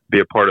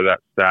be a part of that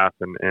staff,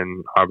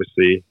 and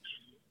obviously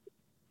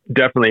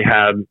definitely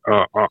had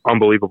an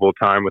unbelievable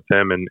time with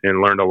them,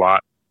 and learned a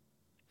lot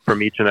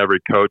from each and every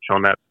coach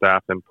on that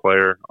staff and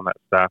player on that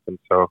staff. And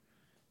so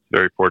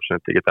very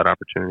fortunate to get that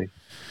opportunity.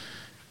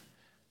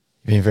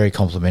 You've been very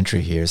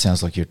complimentary here. It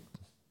sounds like you're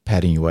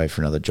padding your way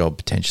for another job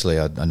potentially.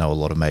 I know a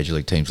lot of major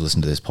league teams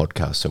listen to this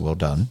podcast, so well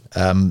done.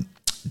 I'm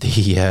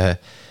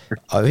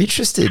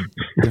interested.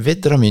 The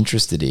vet that I'm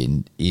interested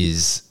in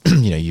is,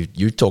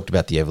 you talked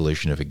about the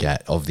evolution of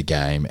the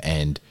game,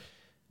 and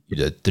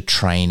the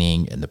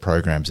training and the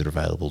programs that are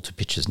available to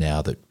pitchers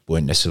now that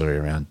weren't necessarily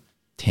around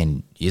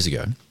 10 years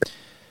ago.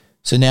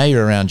 So now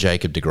you're around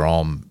Jacob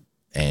DeGrom,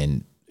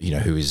 and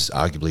who is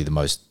arguably the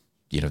most,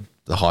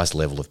 the highest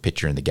level of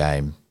pitcher in the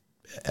game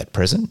at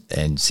present,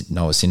 and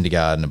Noah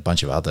Syndergaard and a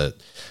bunch of other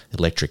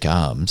electric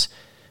arms.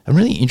 I'm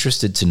really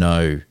interested to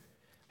know,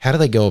 how do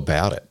they go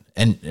about it?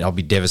 And I'll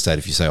be devastated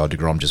if you say,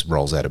 DeGrom just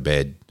rolls out of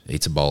bed,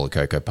 eats a bowl of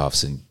Cocoa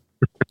Puffs, and,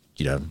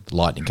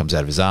 lightning comes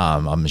out of his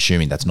arm. I'm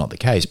assuming that's not the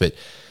case. But,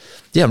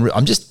 yeah,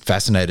 I'm just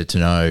fascinated to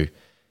know,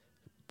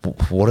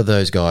 what do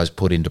those guys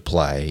put into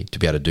play to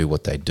be able to do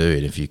what they do?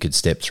 And if you could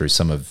step through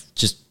some of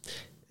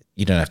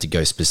you don't have to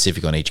go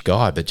specific on each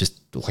guy, but just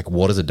like,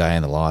 what does a day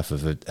in the life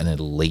of an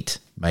elite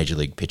major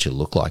league pitcher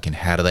look like, and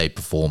how do they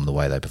perform the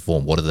way they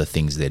perform? What are the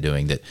things they're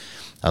doing that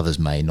others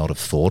may not have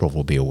thought of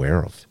or be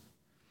aware of?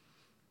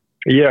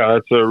 Yeah,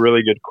 that's a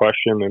really good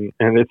question,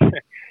 and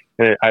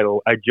and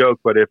I joke,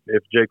 but if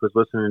Jake was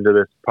listening to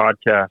this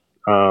podcast,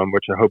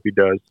 which I hope he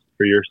does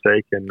for your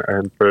sake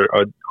and for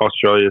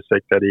Australia's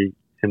sake that he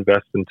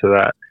invests into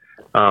that,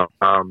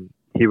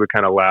 he would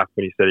kind of laugh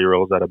when he said he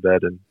rolls out of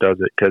bed and does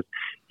it, because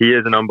he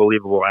is an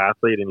unbelievable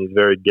athlete and he's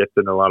very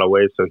gifted in a lot of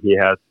ways. So he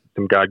has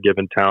some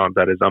God-given talent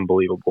that is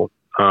unbelievable.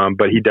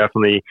 But he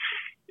definitely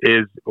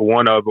is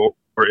one of,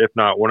 or if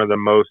not one of the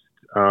most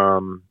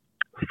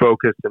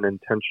focused and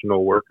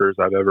intentional workers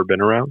I've ever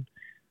been around.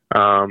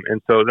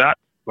 And so that,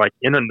 like,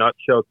 in a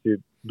nutshell, to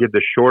give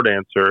the short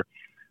answer,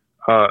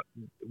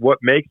 what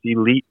makes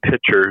elite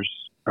pitchers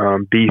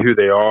be who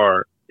they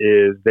are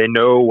is they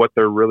know what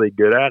they're really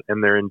good at,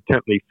 and they're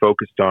intently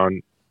focused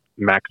on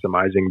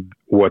maximizing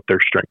what their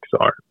strengths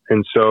are.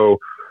 And so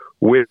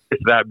with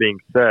that being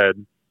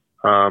said,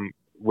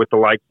 with the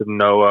likes of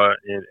Noah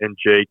and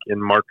Jake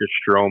and Marcus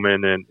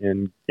Stroman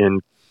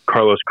and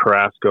Carlos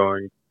Carrasco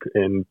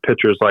and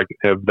pitchers like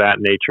of that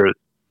nature,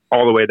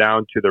 all the way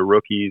down to the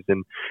rookies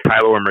and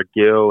Tyler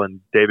McGill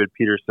and David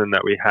Peterson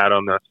that we had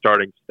on the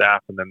starting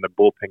staff, and then the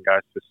bullpen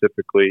guys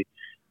specifically,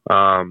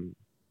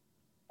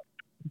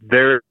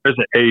 there's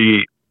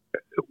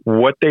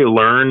what they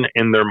learn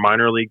in their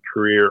minor league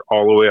career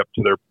all the way up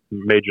to their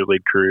major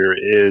league career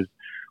is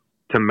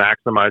to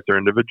maximize their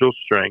individual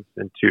strengths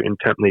and to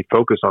intently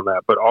focus on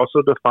that, but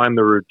also to find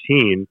the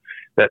routine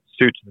that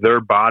suits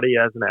their body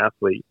as an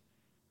athlete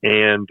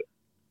and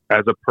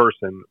as a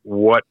person,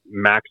 what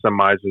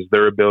maximizes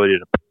their ability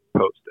to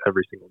post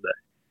every single day.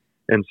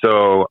 And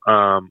so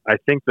I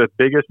think the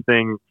biggest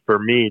thing for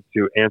me,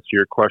 to answer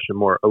your question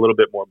a little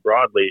bit more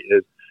broadly,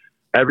 is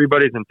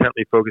everybody's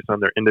intently focused on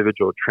their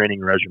individual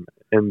training regimen.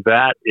 And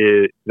that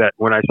is that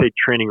when I say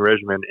training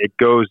regimen, it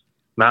goes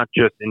not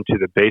just into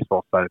the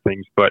baseball side of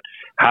things, but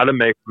how to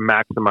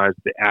maximize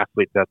the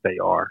athlete that they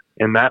are.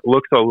 And that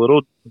looks a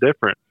little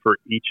different for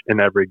each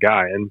and every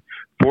guy. And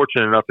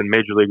fortunate enough, in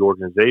major league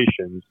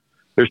organizations,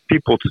 there's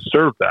people to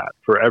serve that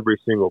for every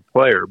single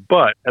player.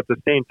 But at the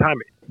same time,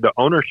 the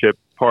ownership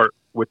part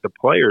with the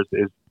players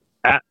is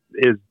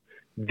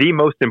the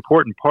most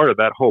important part of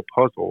that whole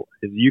puzzle.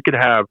 Is you could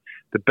have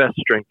the best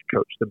strength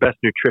coach, the best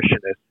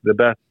nutritionist, the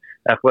best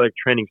athletic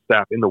training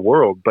staff in the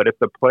world, but if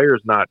the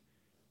player's not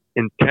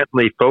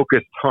intently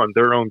focused on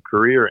their own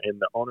career and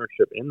the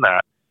ownership in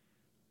that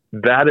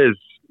is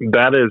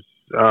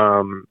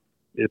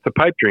it's a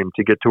pipe dream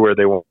to get to where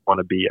they want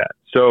to be at.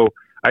 So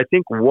I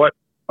think what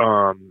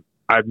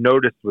I've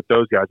noticed with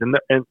those guys, and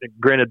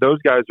granted, those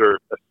guys are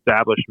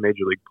established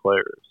major league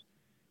players,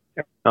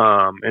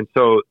 and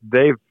so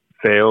they've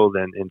failed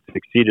and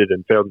succeeded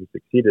and failed and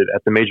succeeded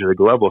at the major league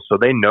level, so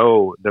they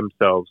know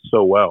themselves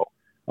so well.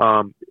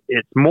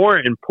 It's more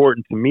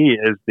important to me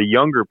as the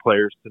younger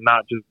players to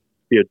not just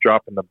be a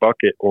drop in the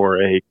bucket or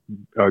a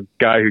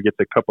guy who gets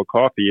a cup of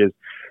coffee. Is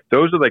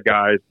those are the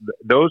guys,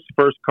 those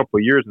first couple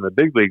of years in the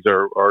big leagues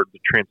are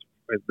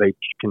they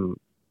can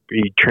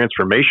be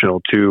transformational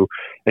to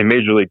a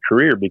major league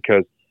career,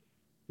 because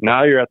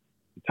now you're at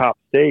the top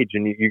stage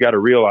and you got to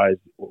realize,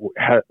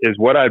 is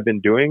what I've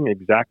been doing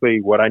exactly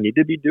what I need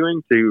to be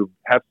doing to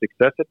have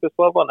success at this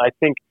level? And I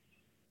think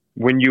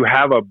when you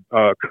have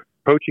a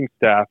coaching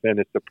staff and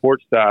a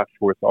support staff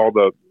with all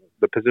the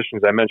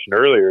positions I mentioned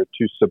earlier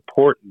to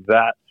support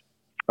that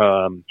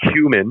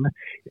human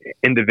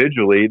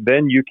individually,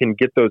 then you can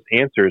get those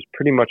answers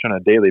pretty much on a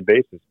daily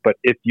basis. But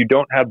if you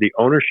don't have the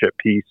ownership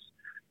piece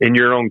in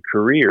your own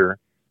career,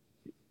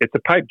 it's a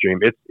pipe dream.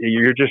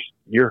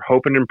 You're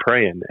hoping and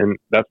praying, and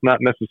that's not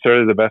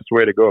necessarily the best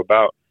way to go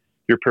about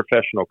your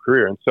professional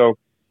career. And so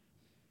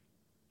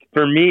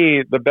for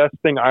me, the best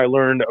thing I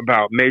learned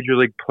about major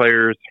league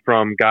players,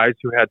 from guys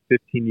who had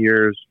 15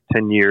 years,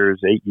 10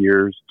 years, 8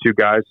 years, to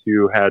guys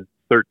who had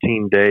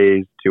 13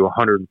 days to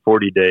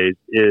 140 days,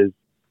 is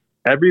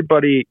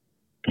everybody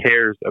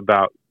cares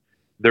about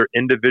their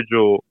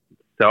individual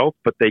self,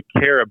 but they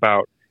care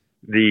about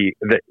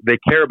they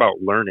care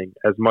about learning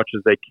as much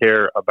as they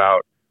care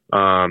about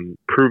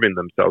proving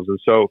themselves. And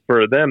so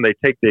for them, they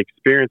take the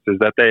experiences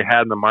that they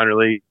had in the minor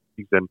leagues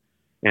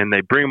and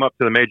they bring them up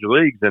to the major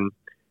leagues and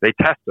they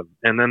test them.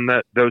 And then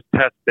those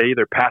tests, they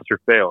either pass or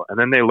fail, and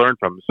then they learn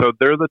from them. So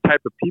they're the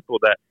type of people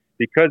that,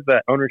 because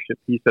that ownership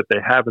piece that they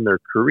have in their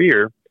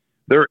career,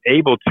 they're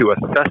able to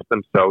assess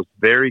themselves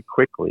very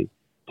quickly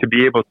to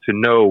be able to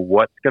know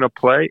what's going to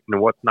play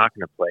and what's not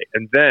going to play,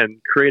 and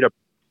then create a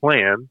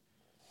plan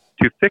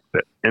to fix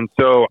it. And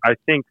so I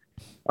think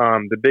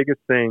the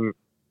biggest thing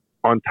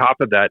on top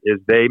of that is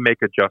they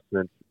make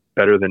adjustments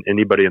better than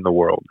anybody in the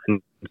world.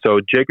 And so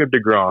Jacob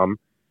DeGrom,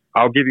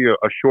 I'll give you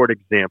a short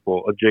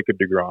example of Jacob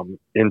DeGrom.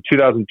 In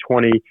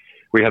 2020,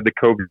 we had the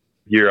COVID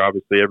year.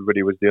 Obviously,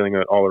 everybody was dealing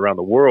with it all around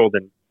the world.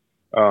 And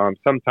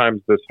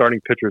sometimes the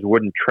starting pitchers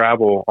wouldn't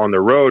travel on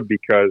the road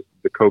because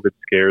the COVID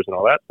scares and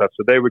all that stuff.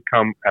 So they would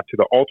come to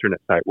the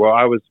alternate site. Well,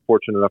 I was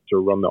fortunate enough to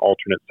run the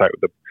alternate site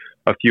with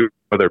a few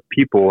other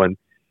people. And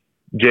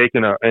Jake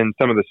and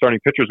some of the starting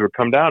pitchers would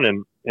come down.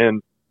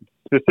 And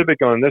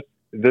specific on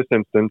this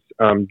instance,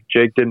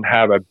 Jake didn't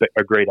have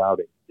a great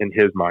outing in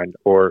his mind,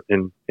 or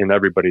in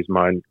everybody's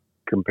mind,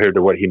 compared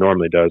to what he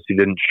normally does. He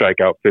didn't strike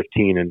out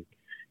 15 and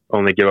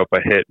only give up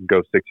a hit and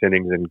go 6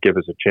 innings and give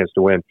us a chance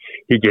to win.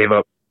 He gave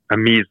up a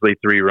measly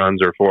 3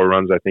 runs or 4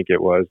 runs, I think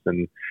it was,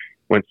 and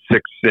went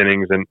 6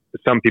 innings. And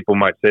some people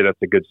might say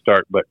that's a good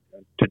start, but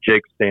to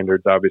Jake's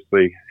standards,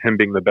 obviously, him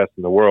being the best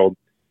in the world,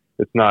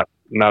 it's not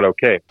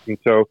okay. And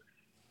so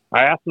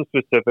I asked him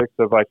specifics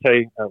of like,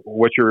 hey,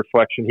 what's your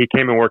reflection? He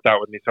came and worked out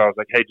with me, so I was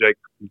like, hey, Jake,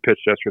 you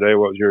pitched yesterday.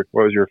 What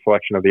was your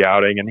reflection of the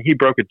outing? And he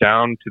broke it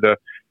down to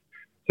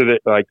the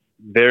like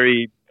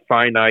very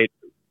finite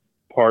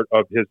part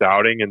of his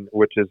outing, and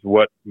which is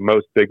what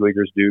most big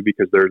leaguers do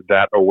because they're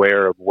that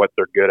aware of what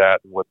they're good at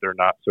and what they're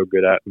not so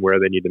good at and where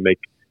they need to make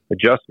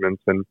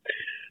adjustments. And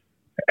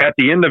at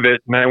the end of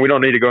it, man, we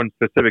don't need to go into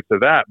specifics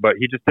of that, but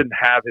he just didn't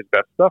have his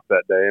best stuff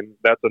that day, and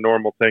that's a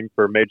normal thing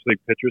for major league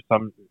pitchers.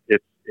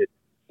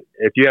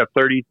 If you have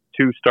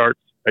 32 starts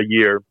a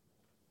year,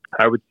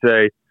 I would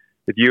say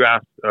if you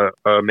ask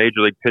a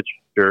major league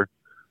pitcher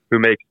who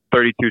makes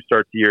 32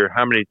 starts a year,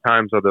 how many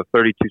times are the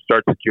 32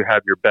 starts that you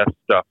have your best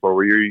stuff,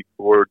 or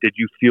did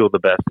you feel the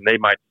best? And they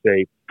might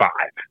say 5.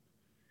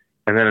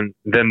 And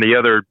then the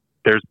other,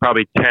 there's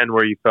probably 10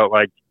 where you felt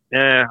like,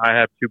 I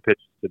have 2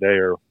 pitches today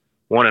or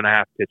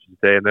 1.5 pitches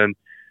today. And then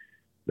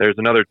there's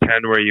another 10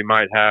 where you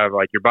might have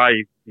like your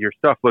body, your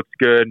stuff looks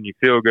good and you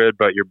feel good,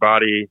 but your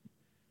body's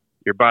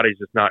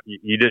just not,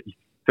 you didn't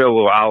feel a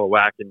little out of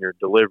whack in your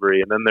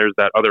delivery. And then there's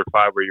that other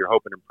 5 where you're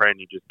hoping and praying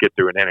you just get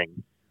through an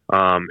inning.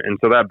 And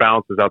so that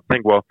balances out the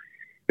thing. Well,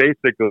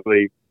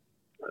 basically,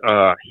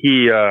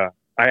 I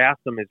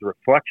asked him his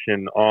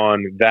reflection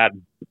on that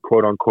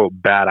quote unquote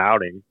bad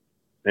outing,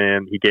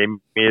 and he gave me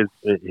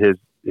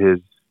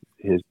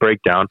his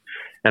breakdown.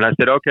 And I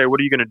said, okay, what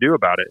are you going to do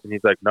about it? And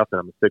he's like, nothing.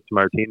 I'm going to stick to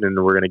my routine and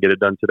we're going to get it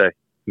done today.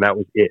 And that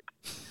was it.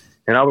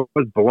 And I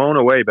was blown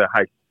away by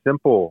how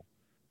simple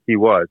he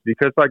was,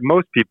 because like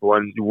most people,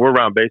 and we're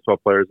around baseball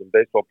players, and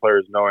baseball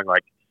players knowing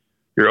like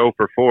you're 0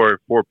 for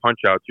 4 punch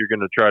outs, you're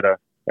going to try to,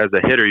 as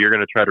a hitter, you're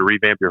going to try to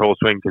revamp your whole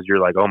swing because you're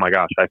like, oh my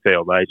gosh, I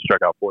failed. I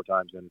struck out 4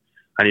 times and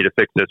I need to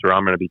fix this or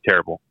I'm going to be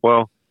terrible.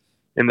 Well,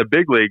 in the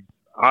big leagues,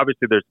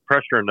 obviously there's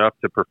pressure enough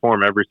to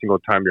perform every single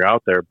time you're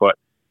out there, but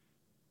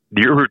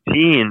your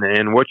routine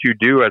and what you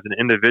do as an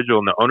individual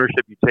and the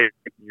ownership you take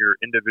in your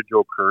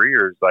individual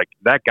careers, like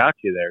that got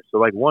you there. So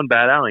like one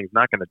bad outing is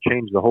not going to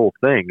change the whole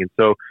thing. And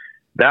so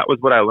that was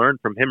what I learned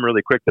from him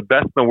really quick. The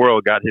best in the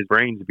world got his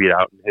brains beat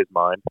out in his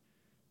mind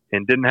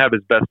and didn't have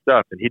his best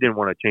stuff, and he didn't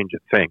want to change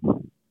a thing.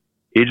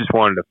 He just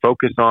wanted to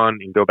focus on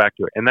and go back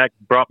to it. And that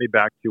brought me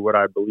back to what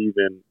I believe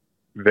in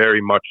very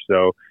much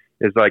so,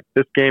 is like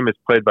this game is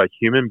played by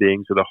human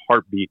beings with a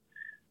heartbeat,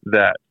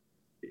 that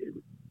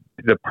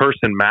the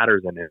person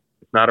matters in it.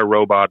 It's not a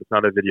robot. It's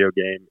not a video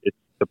game. It's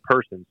the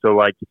person. So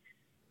like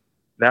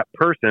that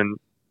person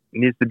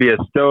needs to be as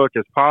stoic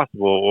as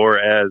possible, or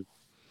as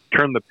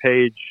turn the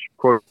page,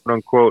 quote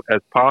unquote, as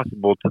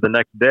possible to the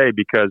next day,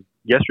 because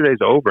yesterday's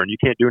over and you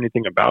can't do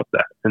anything about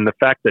that. And the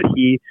fact that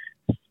he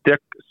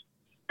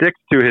sticks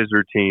to his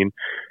routine,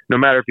 no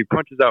matter if he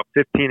punches out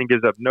 15 and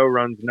gives up no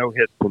runs, no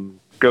hits, and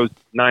goes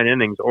 9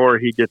 innings, or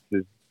he gets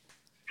his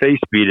face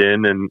beat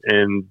in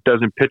and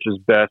doesn't pitch his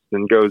best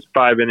and goes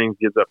 5 innings,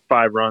 gives up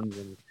 5 runs,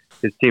 and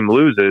his team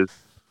loses,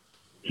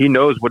 he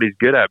knows what he's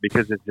good at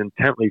because it's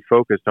intently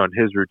focused on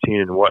his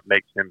routine and what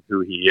makes him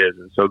who he is.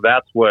 And so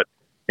that's what,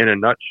 in a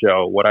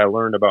nutshell, what I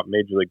learned about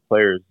major league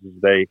players is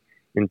they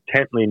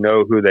intently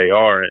know who they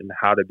are and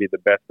how to be the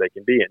best they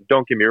can be. And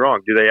don't get me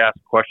wrong, do they ask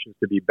questions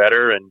to be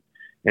better, and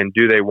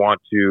do they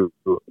want to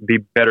be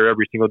better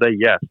every single day?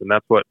 Yes. And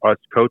that's what us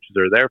coaches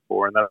are there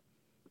for. And that's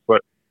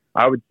what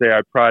I would say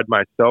I pride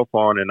myself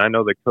on. And I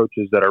know the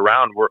coaches that are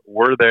around,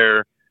 we're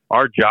there.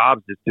 Our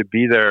jobs is to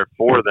be there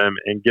for them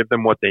and give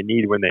them what they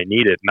need when they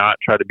need it, not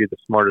try to be the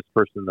smartest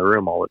person in the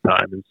room all the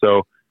time. And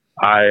so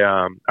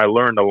I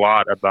learned a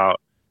lot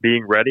about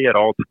being ready at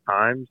all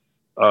times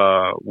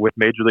with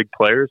major league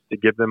players to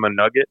give them a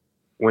nugget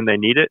when they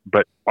need it,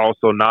 but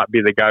also not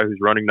be the guy who's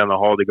running down the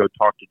hall to go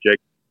talk to Jake.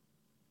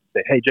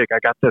 Say, hey, Jake, I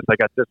got this.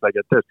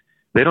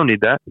 They don't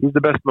need that. He's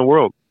the best in the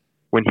world.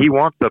 When he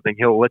wants something,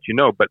 he'll let you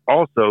know. But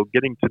also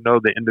getting to know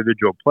the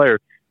individual player,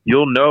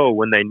 you'll know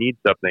when they need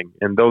something.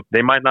 And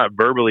they might not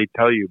verbally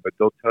tell you, but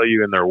they'll tell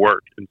you in their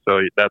work. And so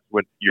that's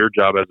what your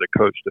job as a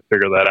coach, to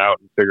figure that out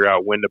and figure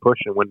out when to push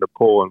and when to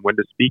pull and when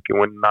to speak and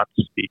when not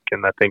to speak.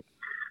 And I think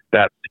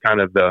that's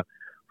kind of the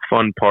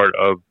fun part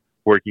of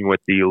working with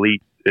the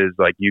elites, is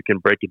like you can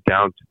break it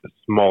down to the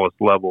smallest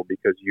level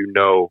because you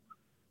know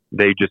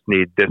they just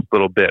need this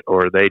little bit,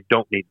 or they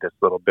don't need this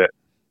little bit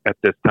at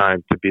this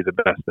time to be the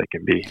best they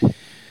can be.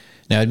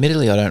 Now,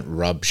 admittedly, I don't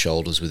rub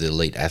shoulders with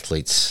elite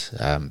athletes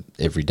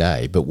every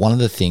day, but one of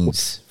the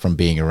things from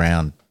being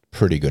around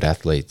pretty good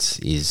athletes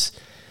is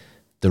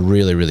the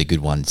really, really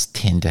good ones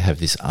tend to have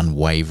this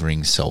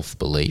unwavering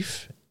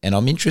self-belief. And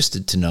I'm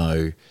interested to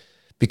know,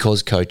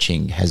 because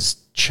coaching has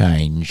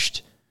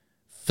changed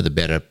for the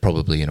better,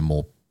 probably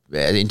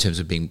in terms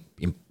of being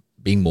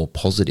more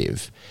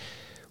positive,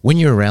 when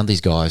you're around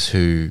these guys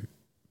who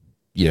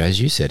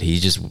as you said,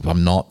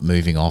 I'm not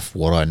moving off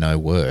what I know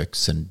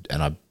works, and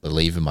I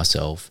believe in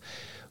myself.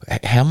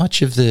 How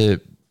much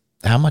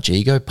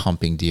ego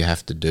pumping do you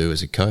have to do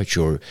as a coach,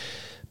 or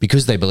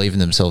because they believe in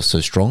themselves so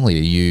strongly,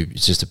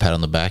 it's just a pat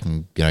on the back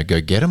and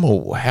go get them,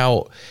 or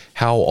how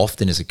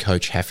often is a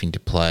coach having to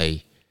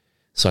play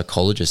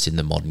psychologist in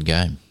the modern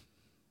game?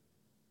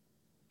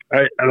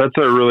 That's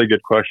a really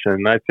good question.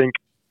 And I think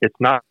it's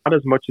not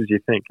as much as you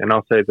think. And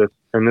I'll say this,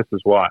 and this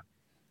is why.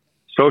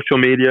 Social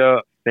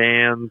media,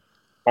 fans,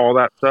 all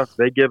that stuff,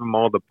 they give them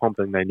all the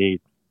pumping they need.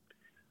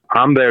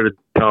 I'm there to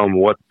tell them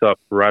what's up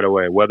right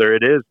away, whether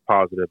it is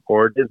positive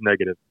or it is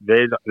negative.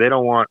 They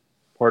don't want,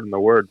 pardon the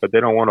word, but they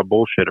don't want a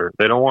bullshitter.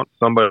 They don't want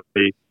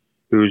somebody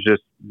who's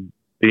just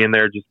being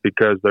there just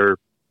because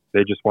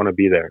they just want to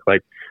be there.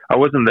 Like, I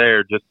wasn't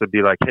there just to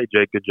be like, hey,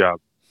 Jake, good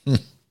job.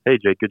 Hey,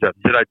 Jake, good job.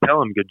 Did I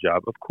tell him good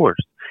job? Of course.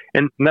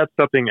 And that's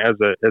something as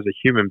a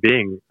human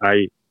being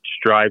I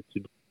strive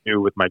to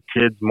do with my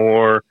kids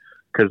more,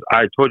 because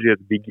I told you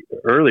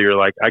earlier,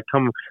 like I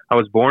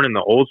was born in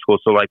the old school.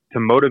 So like to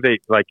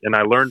motivate, like, and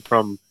I learned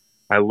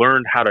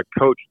how to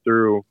coach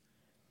through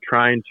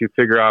trying to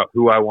figure out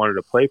who I wanted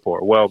to play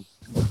for. Well,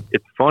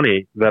 it's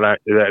funny that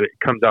it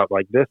comes out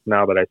like this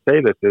now that I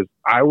say this, is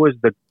I was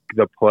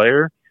the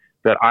player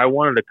that I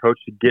wanted a coach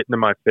to get into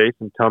my face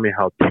and tell me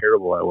how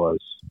terrible I was,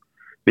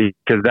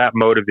 because that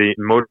motivated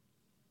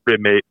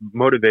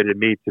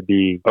me to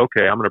be,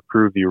 okay, I'm going to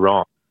prove you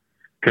wrong.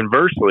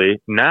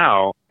 Conversely,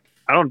 now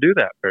I don't do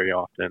that very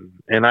often,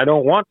 and I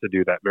don't want to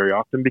do that very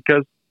often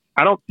because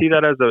I don't see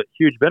that as a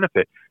huge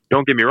benefit.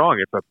 Don't get me wrong.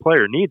 If a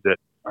player needs it,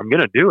 I'm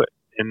going to do it.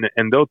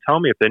 And they'll tell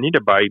me if they need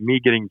it by me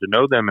getting to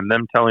know them and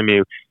them telling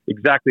me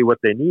exactly what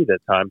they need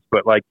at times.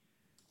 But like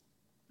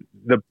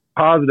the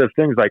positive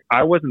things, like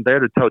I wasn't there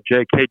to tell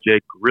Jake, hey,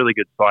 Jake, really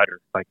good slider.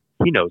 Like,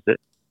 he knows it.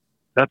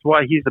 That's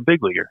why he's a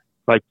big leaguer.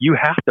 Like, you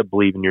have to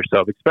believe in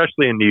yourself,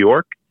 especially in New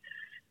York.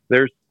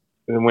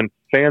 When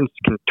fans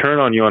can turn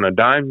on you on a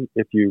dime,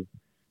 if you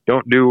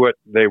don't do what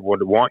they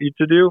would want you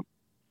to do,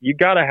 you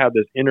got to have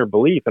this inner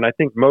belief. And I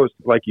think most,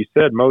 like you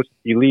said, most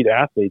elite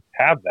athletes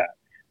have that,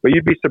 but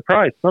you'd be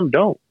surprised. Some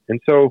don't.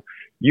 And so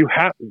you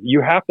have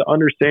to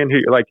understand who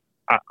you're like.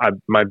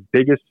 My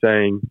biggest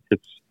saying,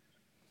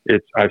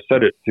 I've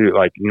said it to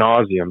like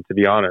nauseum, to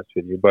be honest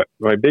with you, but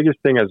my biggest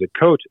thing as a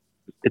coach,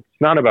 it's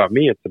not about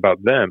me, it's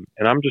about them.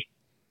 And I'm just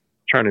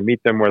trying to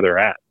meet them where they're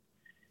at.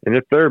 And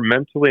if they're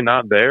mentally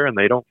not there and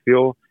they don't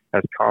feel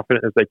as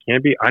confident as they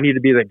can be, I need to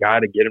be the guy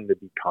to get them to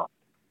be confident.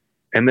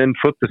 And then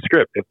flip the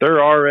script. If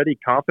they're already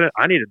confident,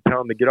 I need to tell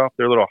them to get off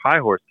their little high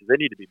horse because they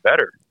need to be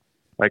better.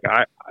 Like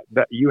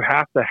that you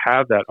have to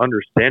have that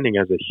understanding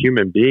as a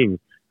human being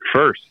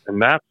first.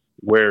 And that's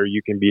where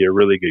you can be a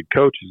really good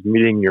coach, is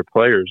meeting your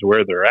players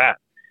where they're at.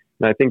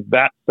 And I think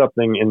that's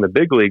something in the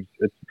big leagues,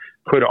 it's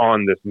put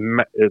on this,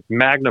 it's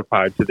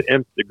magnified to the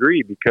nth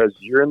degree because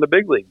you're in the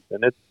big leagues.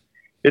 And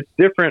it's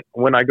different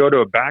when I go to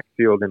a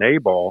backfield in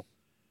A-ball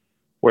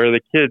where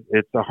the kid,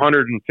 it's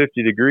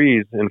 150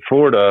 degrees in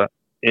Florida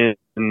in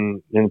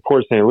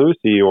Port St.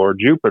 Lucie or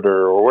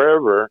Jupiter or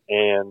wherever,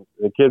 and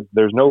the kids,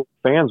 there's no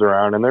fans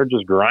around and they're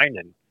just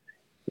grinding.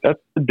 That's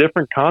a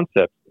different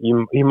concept.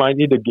 You might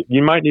need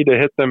to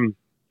hit them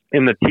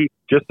in the teeth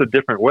just a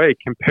different way,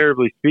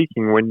 comparatively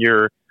speaking. When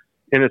you're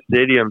in a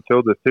stadium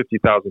filled with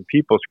 50,000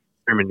 people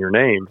screaming your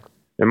name,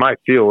 it might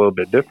feel a little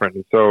bit different.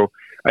 And so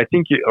I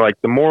think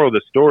the moral of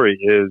the story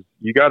is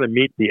you got to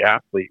meet the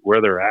athlete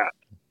where they're at.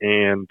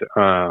 And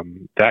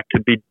that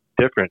could be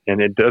different.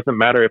 And it doesn't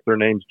matter if their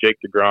name's Jake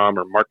DeGrom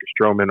or Marcus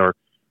Stroman or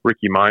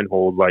Ricky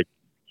Meinhold. Like,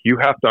 you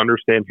have to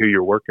understand who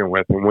you're working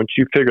with. And once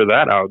you figure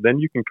that out, then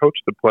you can coach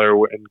the player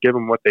and give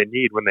them what they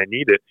need when they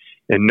need it,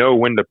 and know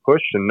when to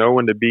push and know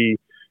when to be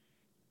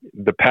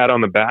the pat on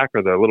the back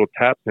or the little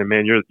tap saying,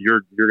 man, you're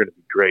going to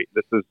be great.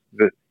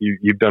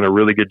 You've done a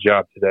really good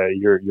job today.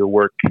 Your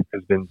work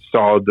has been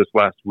solid this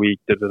last week.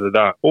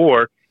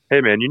 Or,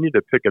 hey man, you need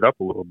to pick it up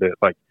a little bit.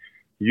 Like,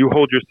 you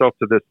hold yourself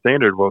to this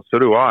standard. Well, so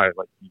do I.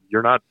 Like,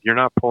 you're not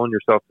pulling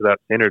yourself to that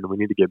standard, and we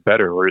need to get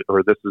better,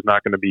 or this is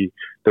not going to be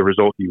the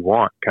result you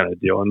want, kind of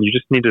deal. And you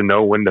just need to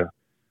know when to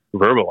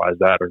verbalize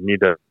that, or need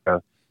to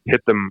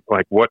hit them.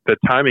 Like, what the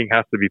timing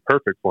has to be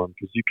perfect for them,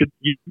 because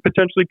you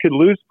potentially could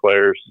lose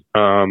players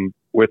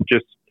with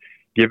just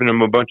giving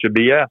them a bunch of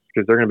BS,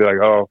 because they're going to be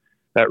like, oh,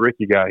 that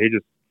Ricky guy, he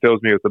just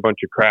fills me with a bunch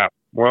of crap.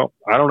 Well,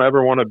 I don't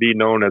ever want to be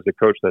known as a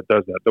coach that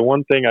does that. The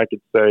one thing I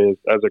could say is,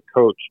 as a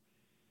coach,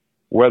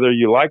 whether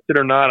you liked it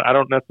or not, I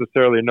don't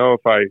necessarily know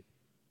if I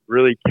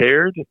really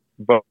cared,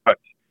 but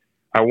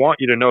I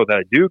want you to know that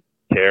I do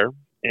care,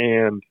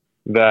 and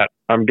that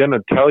I'm going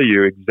to tell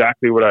you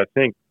exactly what I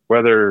think,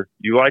 whether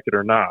you like it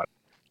or not,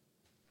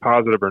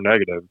 positive or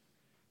negative.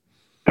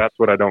 That's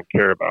what I don't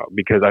care about,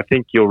 because I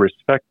think you'll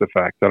respect the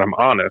fact that I'm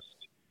honest,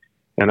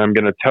 and I'm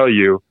going to tell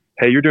you,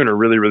 hey, you're doing a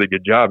really, really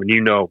good job.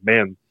 And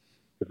man,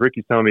 if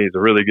Ricky's telling me it's a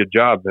really good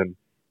job, then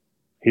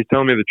he's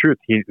telling me the truth.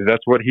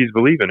 That's what he's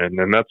believing in,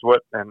 and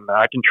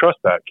I can trust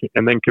that.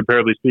 And then,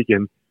 comparatively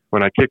speaking,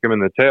 when I kick him in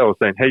the tail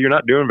saying, hey, you're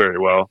not doing very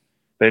well,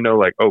 they know,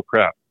 like, oh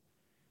crap,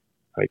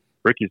 like,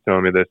 Ricky's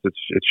telling me this.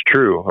 It's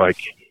true. Like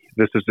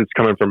it's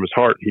coming from his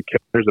heart. He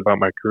cares about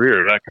my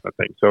career, that kind of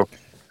thing. So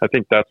I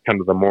think that's kind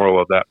of the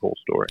moral of that whole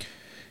story.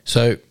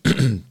 So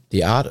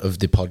the art of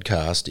the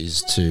podcast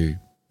is to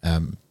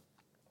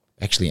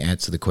actually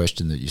answer the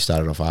question that you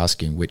started off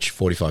asking, which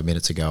 45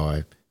 minutes ago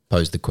I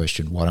posed the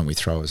question, why don't we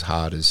throw as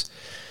hard as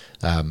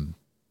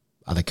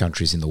other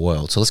countries in the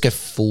world? So let's go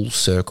full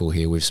circle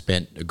here. We've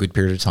spent a good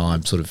period of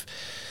time sort of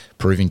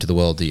proving to the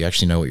world that you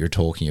actually know what you're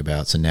talking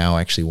about. So now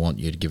I actually want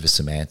you to give us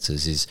some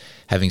answers. Is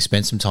having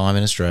spent some time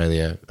in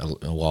Australia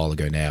a while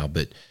ago now,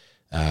 but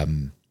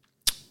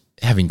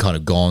having kind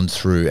of gone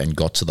through and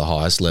got to the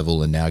highest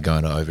level and now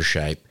going to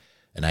overshape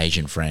an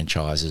Asian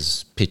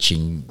franchise's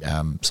pitching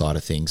side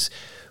of things,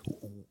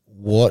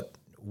 what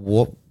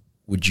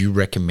would you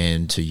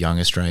recommend to young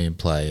Australian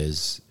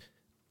players?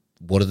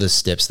 What are the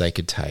steps they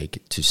could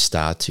take to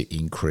start to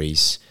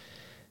increase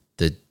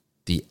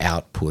the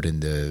output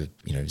and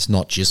it's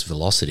not just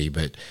velocity,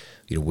 but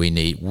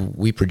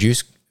we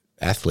produce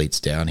athletes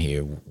down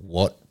here.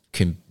 What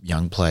can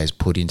young players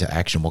put into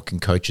action? What can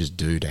coaches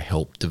do to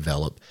help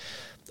develop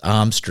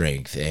arm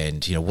strength?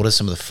 And what are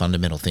some of the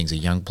fundamental things a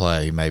young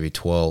player who may be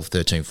 12,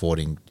 13,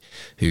 14,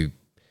 who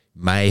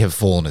may have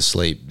fallen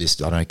asleep?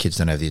 I know kids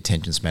don't have the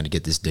attention span to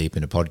get this deep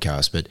in a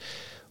podcast, but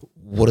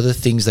what are the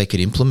things they could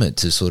implement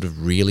to sort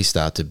of really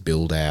start to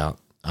build out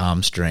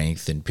arm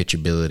strength and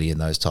pitchability and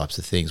those types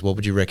of things? What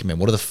would you recommend?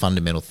 What are the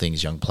fundamental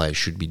things young players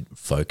should be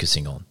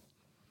focusing on?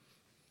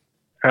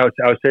 I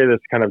would say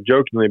this kind of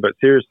jokingly, but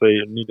seriously,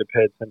 you need to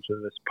pay attention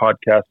to this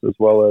podcast as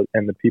well as,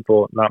 and the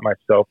people, not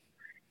myself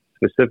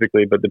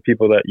specifically, but the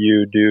people that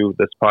you do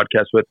this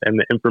podcast with and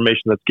the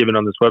information that's given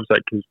on this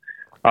website. Because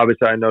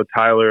obviously I know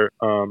Tyler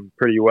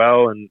pretty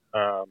well and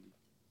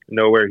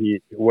know what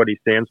he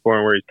stands for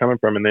and where he's coming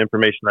from, and the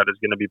information that is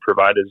going to be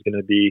provided is going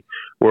to be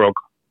world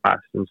class.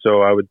 And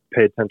so I would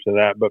pay attention to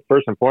that. But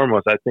first and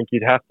foremost, I think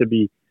you have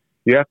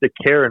to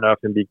care enough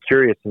and be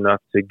curious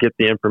enough to get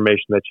the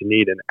information that you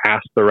need and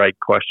ask the right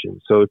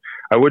questions. So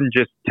I wouldn't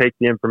just take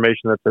the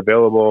information that's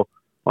available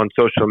on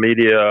social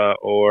media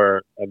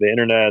or the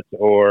internet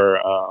or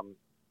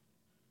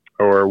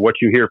what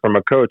you hear from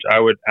a coach. I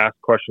would ask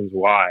questions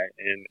why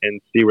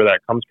and see where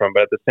that comes from.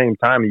 But at the same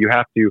time, you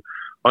have to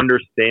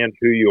understand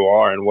who you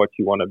are and what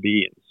you want to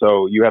be.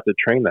 So you have to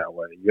train that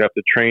way. You have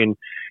to train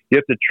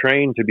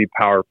to be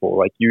powerful.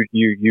 Like you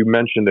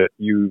mentioned it.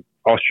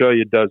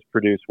 Australia does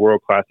produce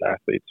world-class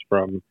athletes,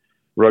 from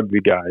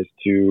rugby guys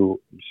to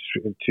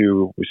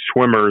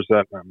swimmers.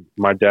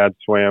 My dad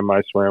swam.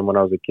 I swam when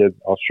I was a kid.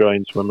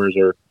 Australian swimmers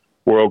are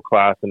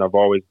world-class, and I've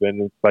always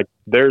been. It's like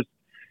there's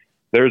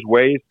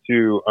ways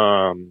to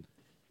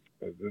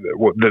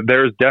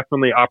there's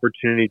definitely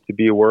opportunity to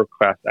be a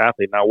world-class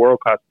athlete. Now,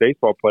 world-class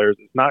baseball players,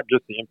 it's not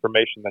just the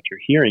information that you're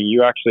hearing.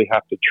 You actually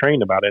have to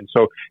train about it. And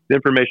so the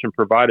information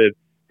provided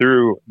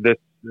through this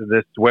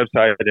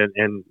website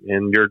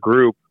and your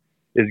group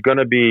is going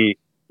to be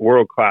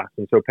world-class.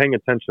 And so paying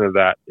attention to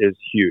that is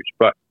huge.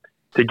 But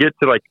to get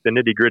to like the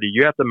nitty-gritty,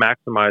 you have to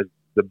maximize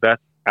the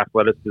best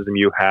athleticism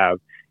you have.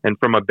 And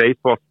from a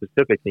baseball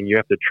specific thing, you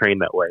have to train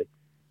that way.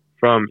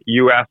 From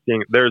you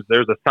asking, there's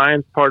a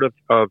science part of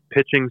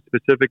pitching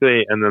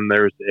specifically, and then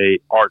there's a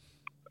art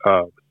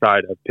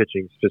side of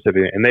pitching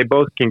specifically, and they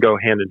both can go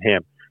hand in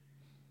hand.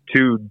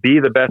 To be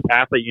the best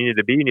athlete you need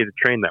to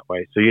train that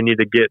way. So you need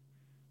to get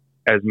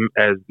as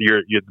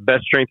your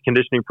best strength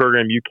conditioning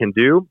program you can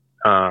do.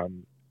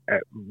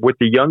 With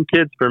the young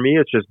kids, for me,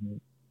 it's just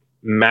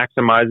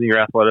maximizing your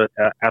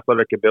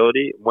athletic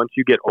ability. Once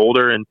you get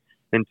older and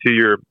into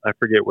your, I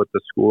forget what the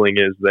schooling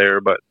is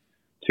there, but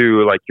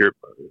to like your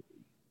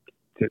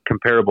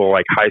comparable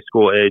like high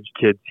school age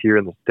kids here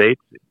in the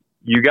States,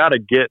 you got to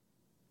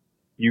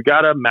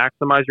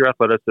maximize your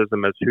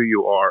athleticism as who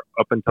you are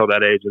up until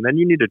that age. And then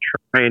you need to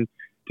train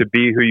to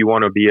be who you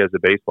want to be as a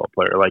baseball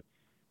player. Like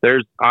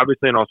there's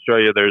obviously in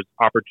Australia, there's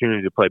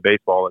opportunity to play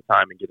baseball all the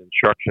time and get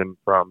instruction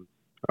from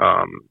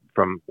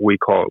we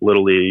call it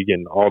Little League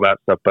and all that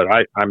stuff. But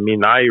I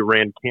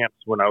ran camps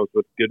when I was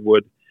with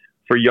Goodwood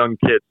for young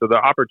kids. So the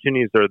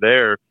opportunities are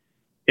there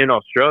in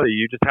Australia.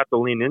 You just have to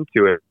lean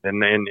into it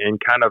and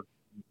kind of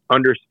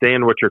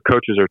understand what your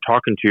coaches are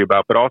talking to you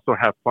about, but also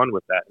have fun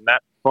with that. And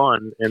that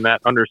fun and that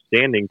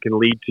understanding can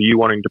lead to you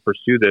wanting to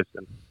pursue this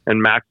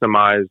and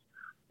maximize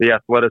the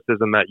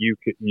athleticism that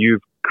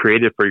you've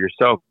created for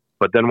yourself.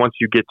 But then once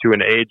you get to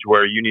an age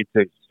where you need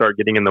to start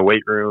getting in the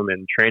weight room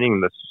and training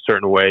in this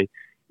certain way,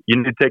 you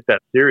need to take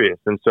that serious.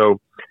 And so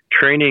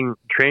training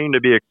to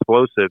be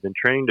explosive and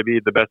training to be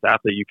the best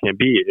athlete you can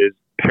be is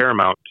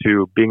paramount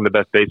to being the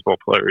best baseball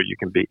player you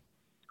can be.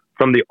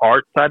 From the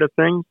art side of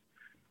things,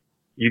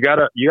 you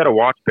gotta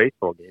watch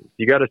baseball games.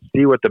 You gotta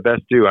see what the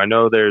best do. I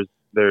know there's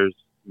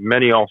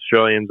many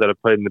Australians that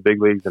have played in the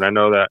big leagues, and I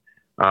know that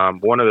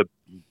one of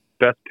the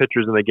best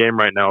pitchers in the game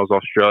right now is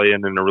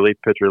Australian and a relief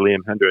pitcher,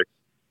 Liam Hendricks.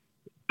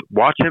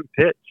 Watch him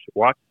pitch.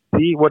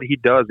 See what he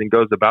does and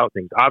goes about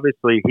things.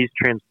 Obviously, he's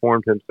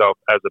transformed himself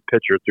as a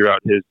pitcher throughout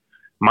his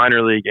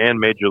minor league and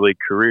major league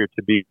career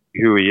to be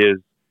who he is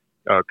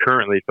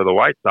currently for the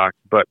White Sox.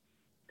 But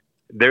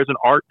there's an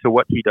art to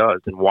what he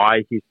does and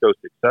why he's so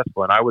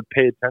successful. And I would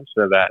pay attention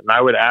to that. And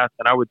I would ask,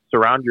 and I would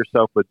surround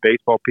yourself with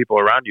baseball people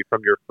around you,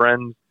 from your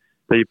friends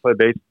that you play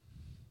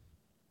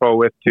baseball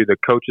with to the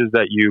coaches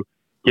that you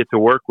get to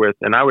work with.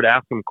 And I would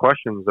ask them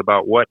questions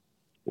about what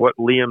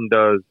Liam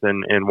does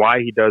and why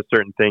he does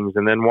certain things,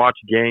 and then watch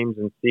games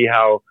and see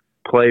how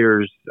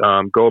players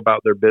go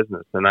about their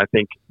business. And I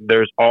think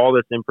there's all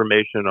this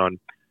information on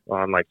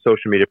like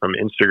social media, from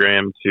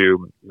Instagram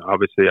to,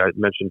 obviously I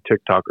mentioned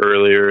TikTok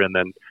earlier, and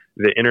then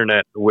the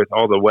internet with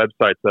all the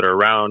websites that are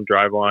around.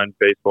 Driveline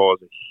Baseball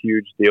is a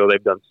huge deal.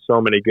 They've done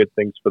so many good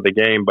things for the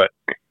game, but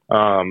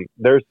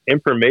there's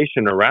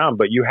information around,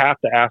 but you have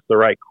to ask the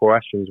right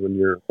questions when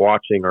you're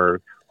watching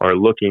or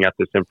looking at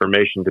this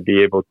information to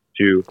be able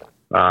to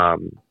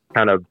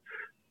kind of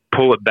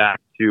pull it back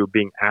to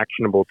being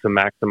actionable, to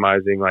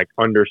maximizing like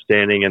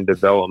understanding and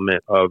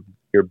development of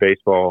your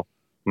baseball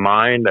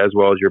mind as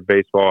well as your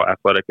baseball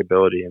athletic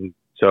ability. And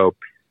so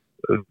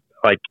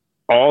like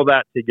all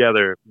that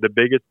together, the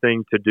biggest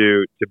thing to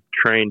do to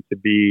train to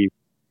be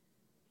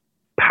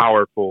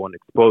powerful and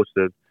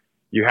explosive,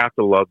 you have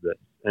to love this.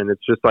 And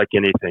it's just like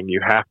anything,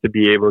 you have to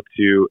be able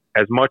to,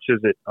 as much as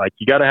it, like,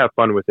 you got to have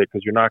fun with it,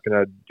 because you're not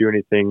going to do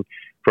anything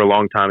for a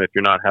long time if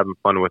you're not having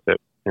fun with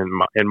it.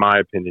 In my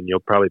opinion, you'll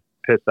probably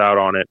piss out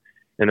on it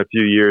in a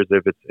few years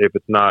if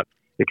it's not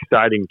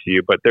exciting to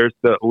you. But there's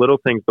the little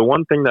things. The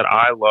one thing that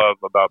I love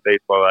about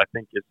baseball, I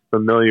think is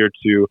familiar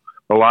to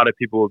a lot of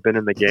people who've been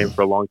in the game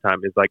for a long time,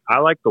 is like, I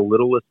like the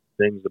littlest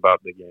things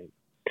about the game.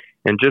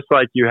 And just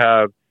like you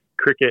have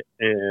cricket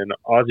and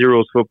Aussie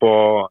rules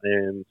football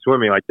and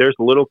swimming, like, there's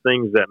little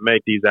things that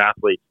make these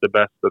athletes the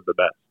best of the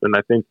best. And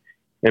I think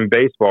in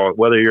baseball,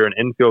 whether you're an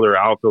infielder,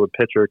 outfielder,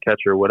 pitcher,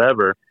 catcher,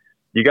 whatever,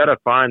 you got to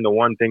find the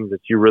one thing that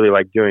you really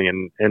like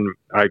doing. And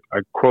I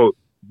quote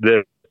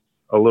this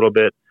a little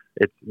bit.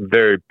 It's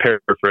very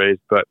paraphrased,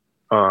 but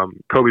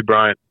Kobe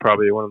Bryant,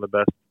 probably one of the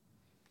best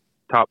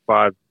top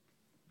 5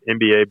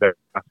 NBA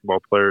basketball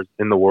players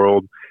in the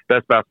world,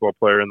 best basketball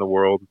player in the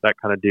world, that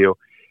kind of deal.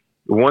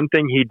 The one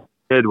thing he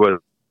did was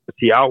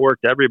he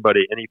outworked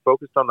everybody, and he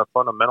focused on the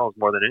fundamentals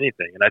more than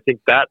anything. And I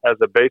think that, as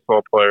a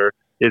baseball player,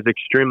 is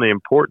extremely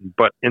important.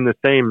 But in the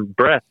same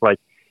breath, like,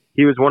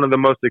 he was one of the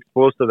most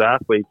explosive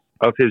athletes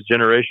of his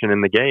generation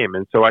in the game.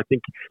 And so I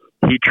think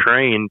he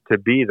trained to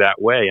be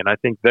that way. And I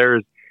think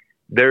there's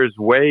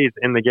ways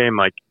in the game.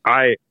 Like,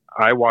 I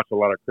watch a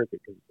lot of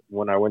cricket, because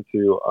when I went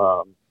to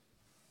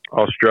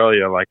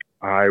Australia, like,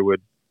 I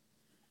would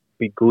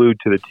be glued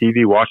to the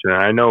TV watching it.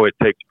 I know it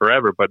takes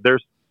forever, but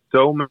there's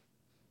so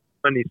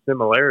many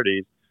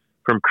similarities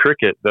from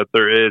cricket that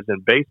there is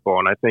in baseball.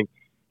 And I think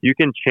you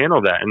can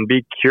channel that and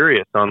be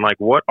curious on, like,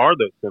 what are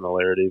those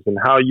similarities and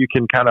how you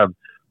can kind of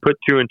put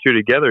 2 and 2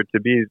 together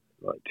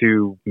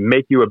to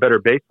make you a better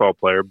baseball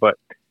player. But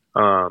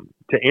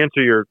to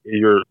answer your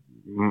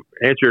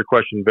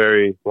question,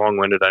 very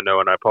long-winded, I know,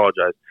 and I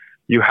apologize.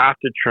 You have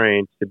to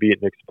train to be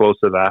an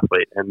explosive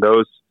athlete, and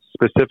those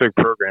specific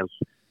programs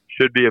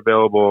should be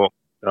available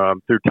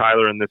through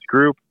Tyler in this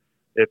group.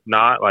 If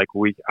not, like,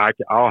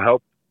 I'll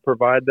help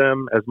provide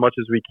them as much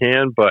as we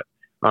can, but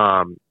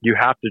you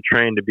have to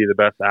train to be the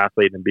best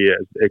athlete and be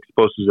as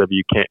explosive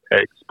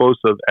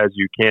as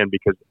you can,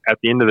 because at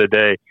the end of the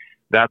day,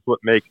 that's what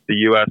makes the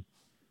U.S.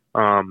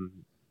 That's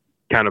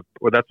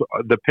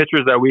the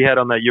pitchers that we had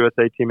on that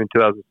USA team in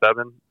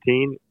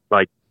 2017.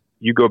 Like,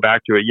 you go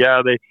back to it,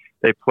 yeah,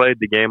 they played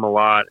the game a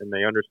lot and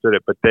they understood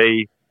it, but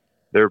they're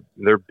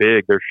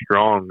big, they're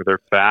strong,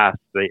 they're fast,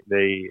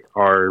 they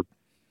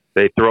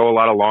throw a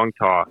lot of long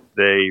toss,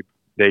 they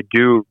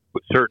do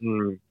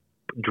certain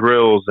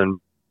drills, and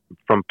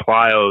from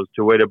plyos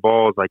to weighted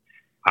balls. Like,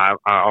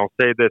 I'll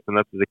say this, and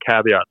this is a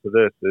caveat to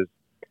this, is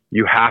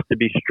you have to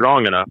be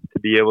strong enough to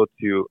be able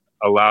to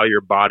allow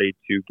your body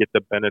to get the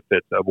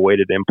benefits of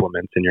weighted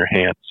implements in your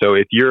hand. So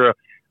if you're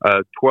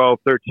a 12,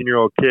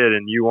 13-year-old kid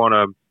and you want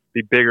to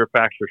be bigger,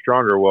 faster,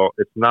 stronger, well,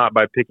 it's not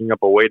by picking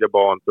up a weighted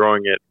ball and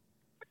throwing it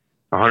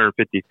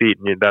 150 feet,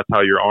 and that's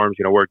how your arm's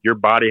going to work. Your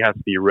body has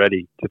to be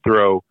ready to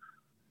throw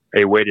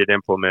a weighted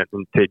implement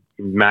and to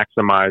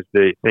maximize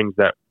the things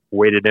that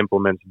weighted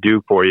implements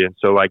do for you. And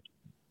so, like,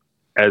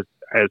 as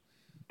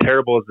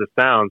terrible as this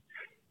sounds,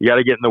 you got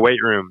to get in the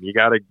weight room. You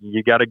got to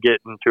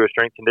get into a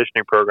strength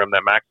conditioning program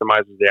that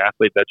maximizes the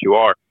athlete that you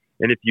are.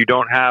 And if you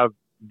don't have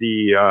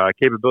the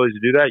capabilities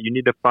to do that, you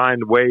need to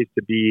find ways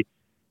to be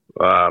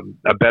a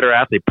better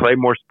athlete. Play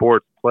more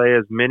sports. Play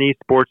as many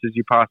sports as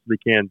you possibly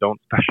can. Don't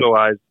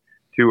specialize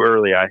too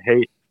early. I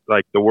hate,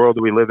 like, the world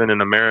we live in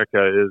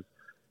America is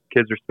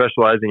kids are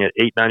specializing at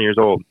 8, 9 years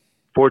old.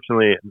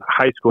 Fortunately, in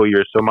high school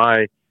years, so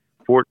my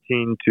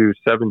 13 to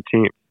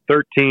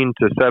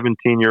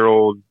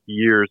 17-year-old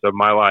years of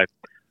my life,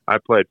 I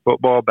played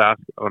football,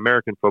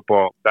 American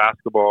football,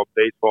 basketball,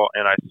 baseball,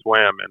 and I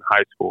swam in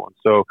high school. And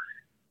so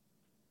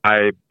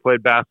I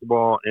played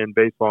basketball and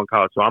baseball in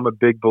college. So I'm a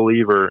big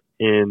believer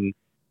in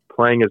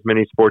playing as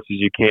many sports as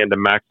you can to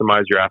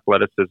maximize your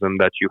athleticism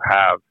that you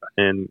have,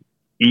 and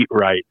eat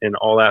right and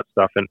all that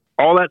stuff. And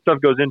all that stuff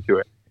goes into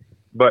it.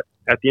 But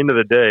at the end of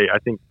the day, I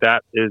think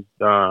that is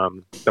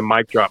the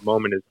mic drop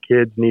moment. Is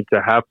kids need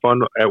to have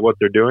fun at what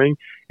they're doing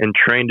and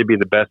train to be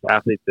the best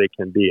athletes they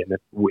can be. And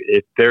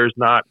if there's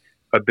not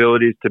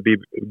abilities to be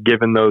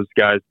given those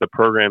guys the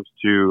programs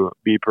to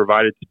be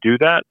provided to do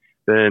that,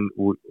 then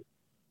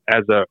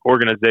as an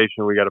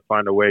organization, we got to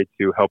find a way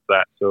to help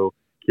that so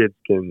kids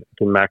can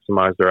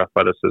maximize their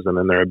athleticism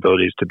and their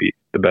abilities to be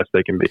the best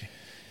they can be.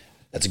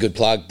 That's a good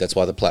plug. That's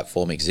why the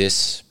platform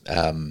exists.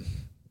 And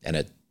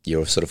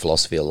your sort of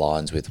philosophy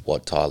aligns with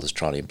what Tyler's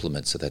trying to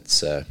implement. So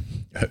that's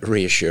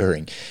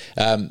reassuring.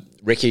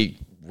 Ricky,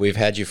 we've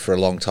had you for a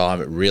long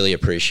time. Really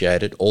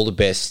appreciate it. All the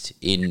best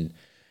in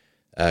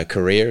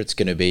career. It's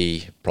going to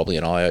be probably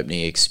an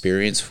eye-opening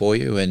experience for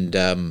you, and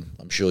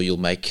I'm sure you'll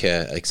make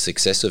a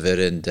success of it.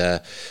 And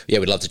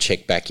we'd love to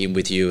check back in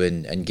with you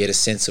and get a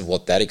sense of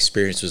what that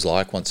experience was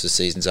like once the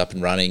season's up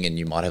and running, and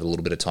you might have a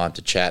little bit of time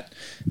to chat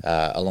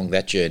along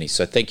that journey.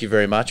 So thank you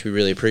very much. We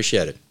really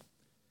appreciate it.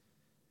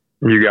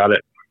 You got it.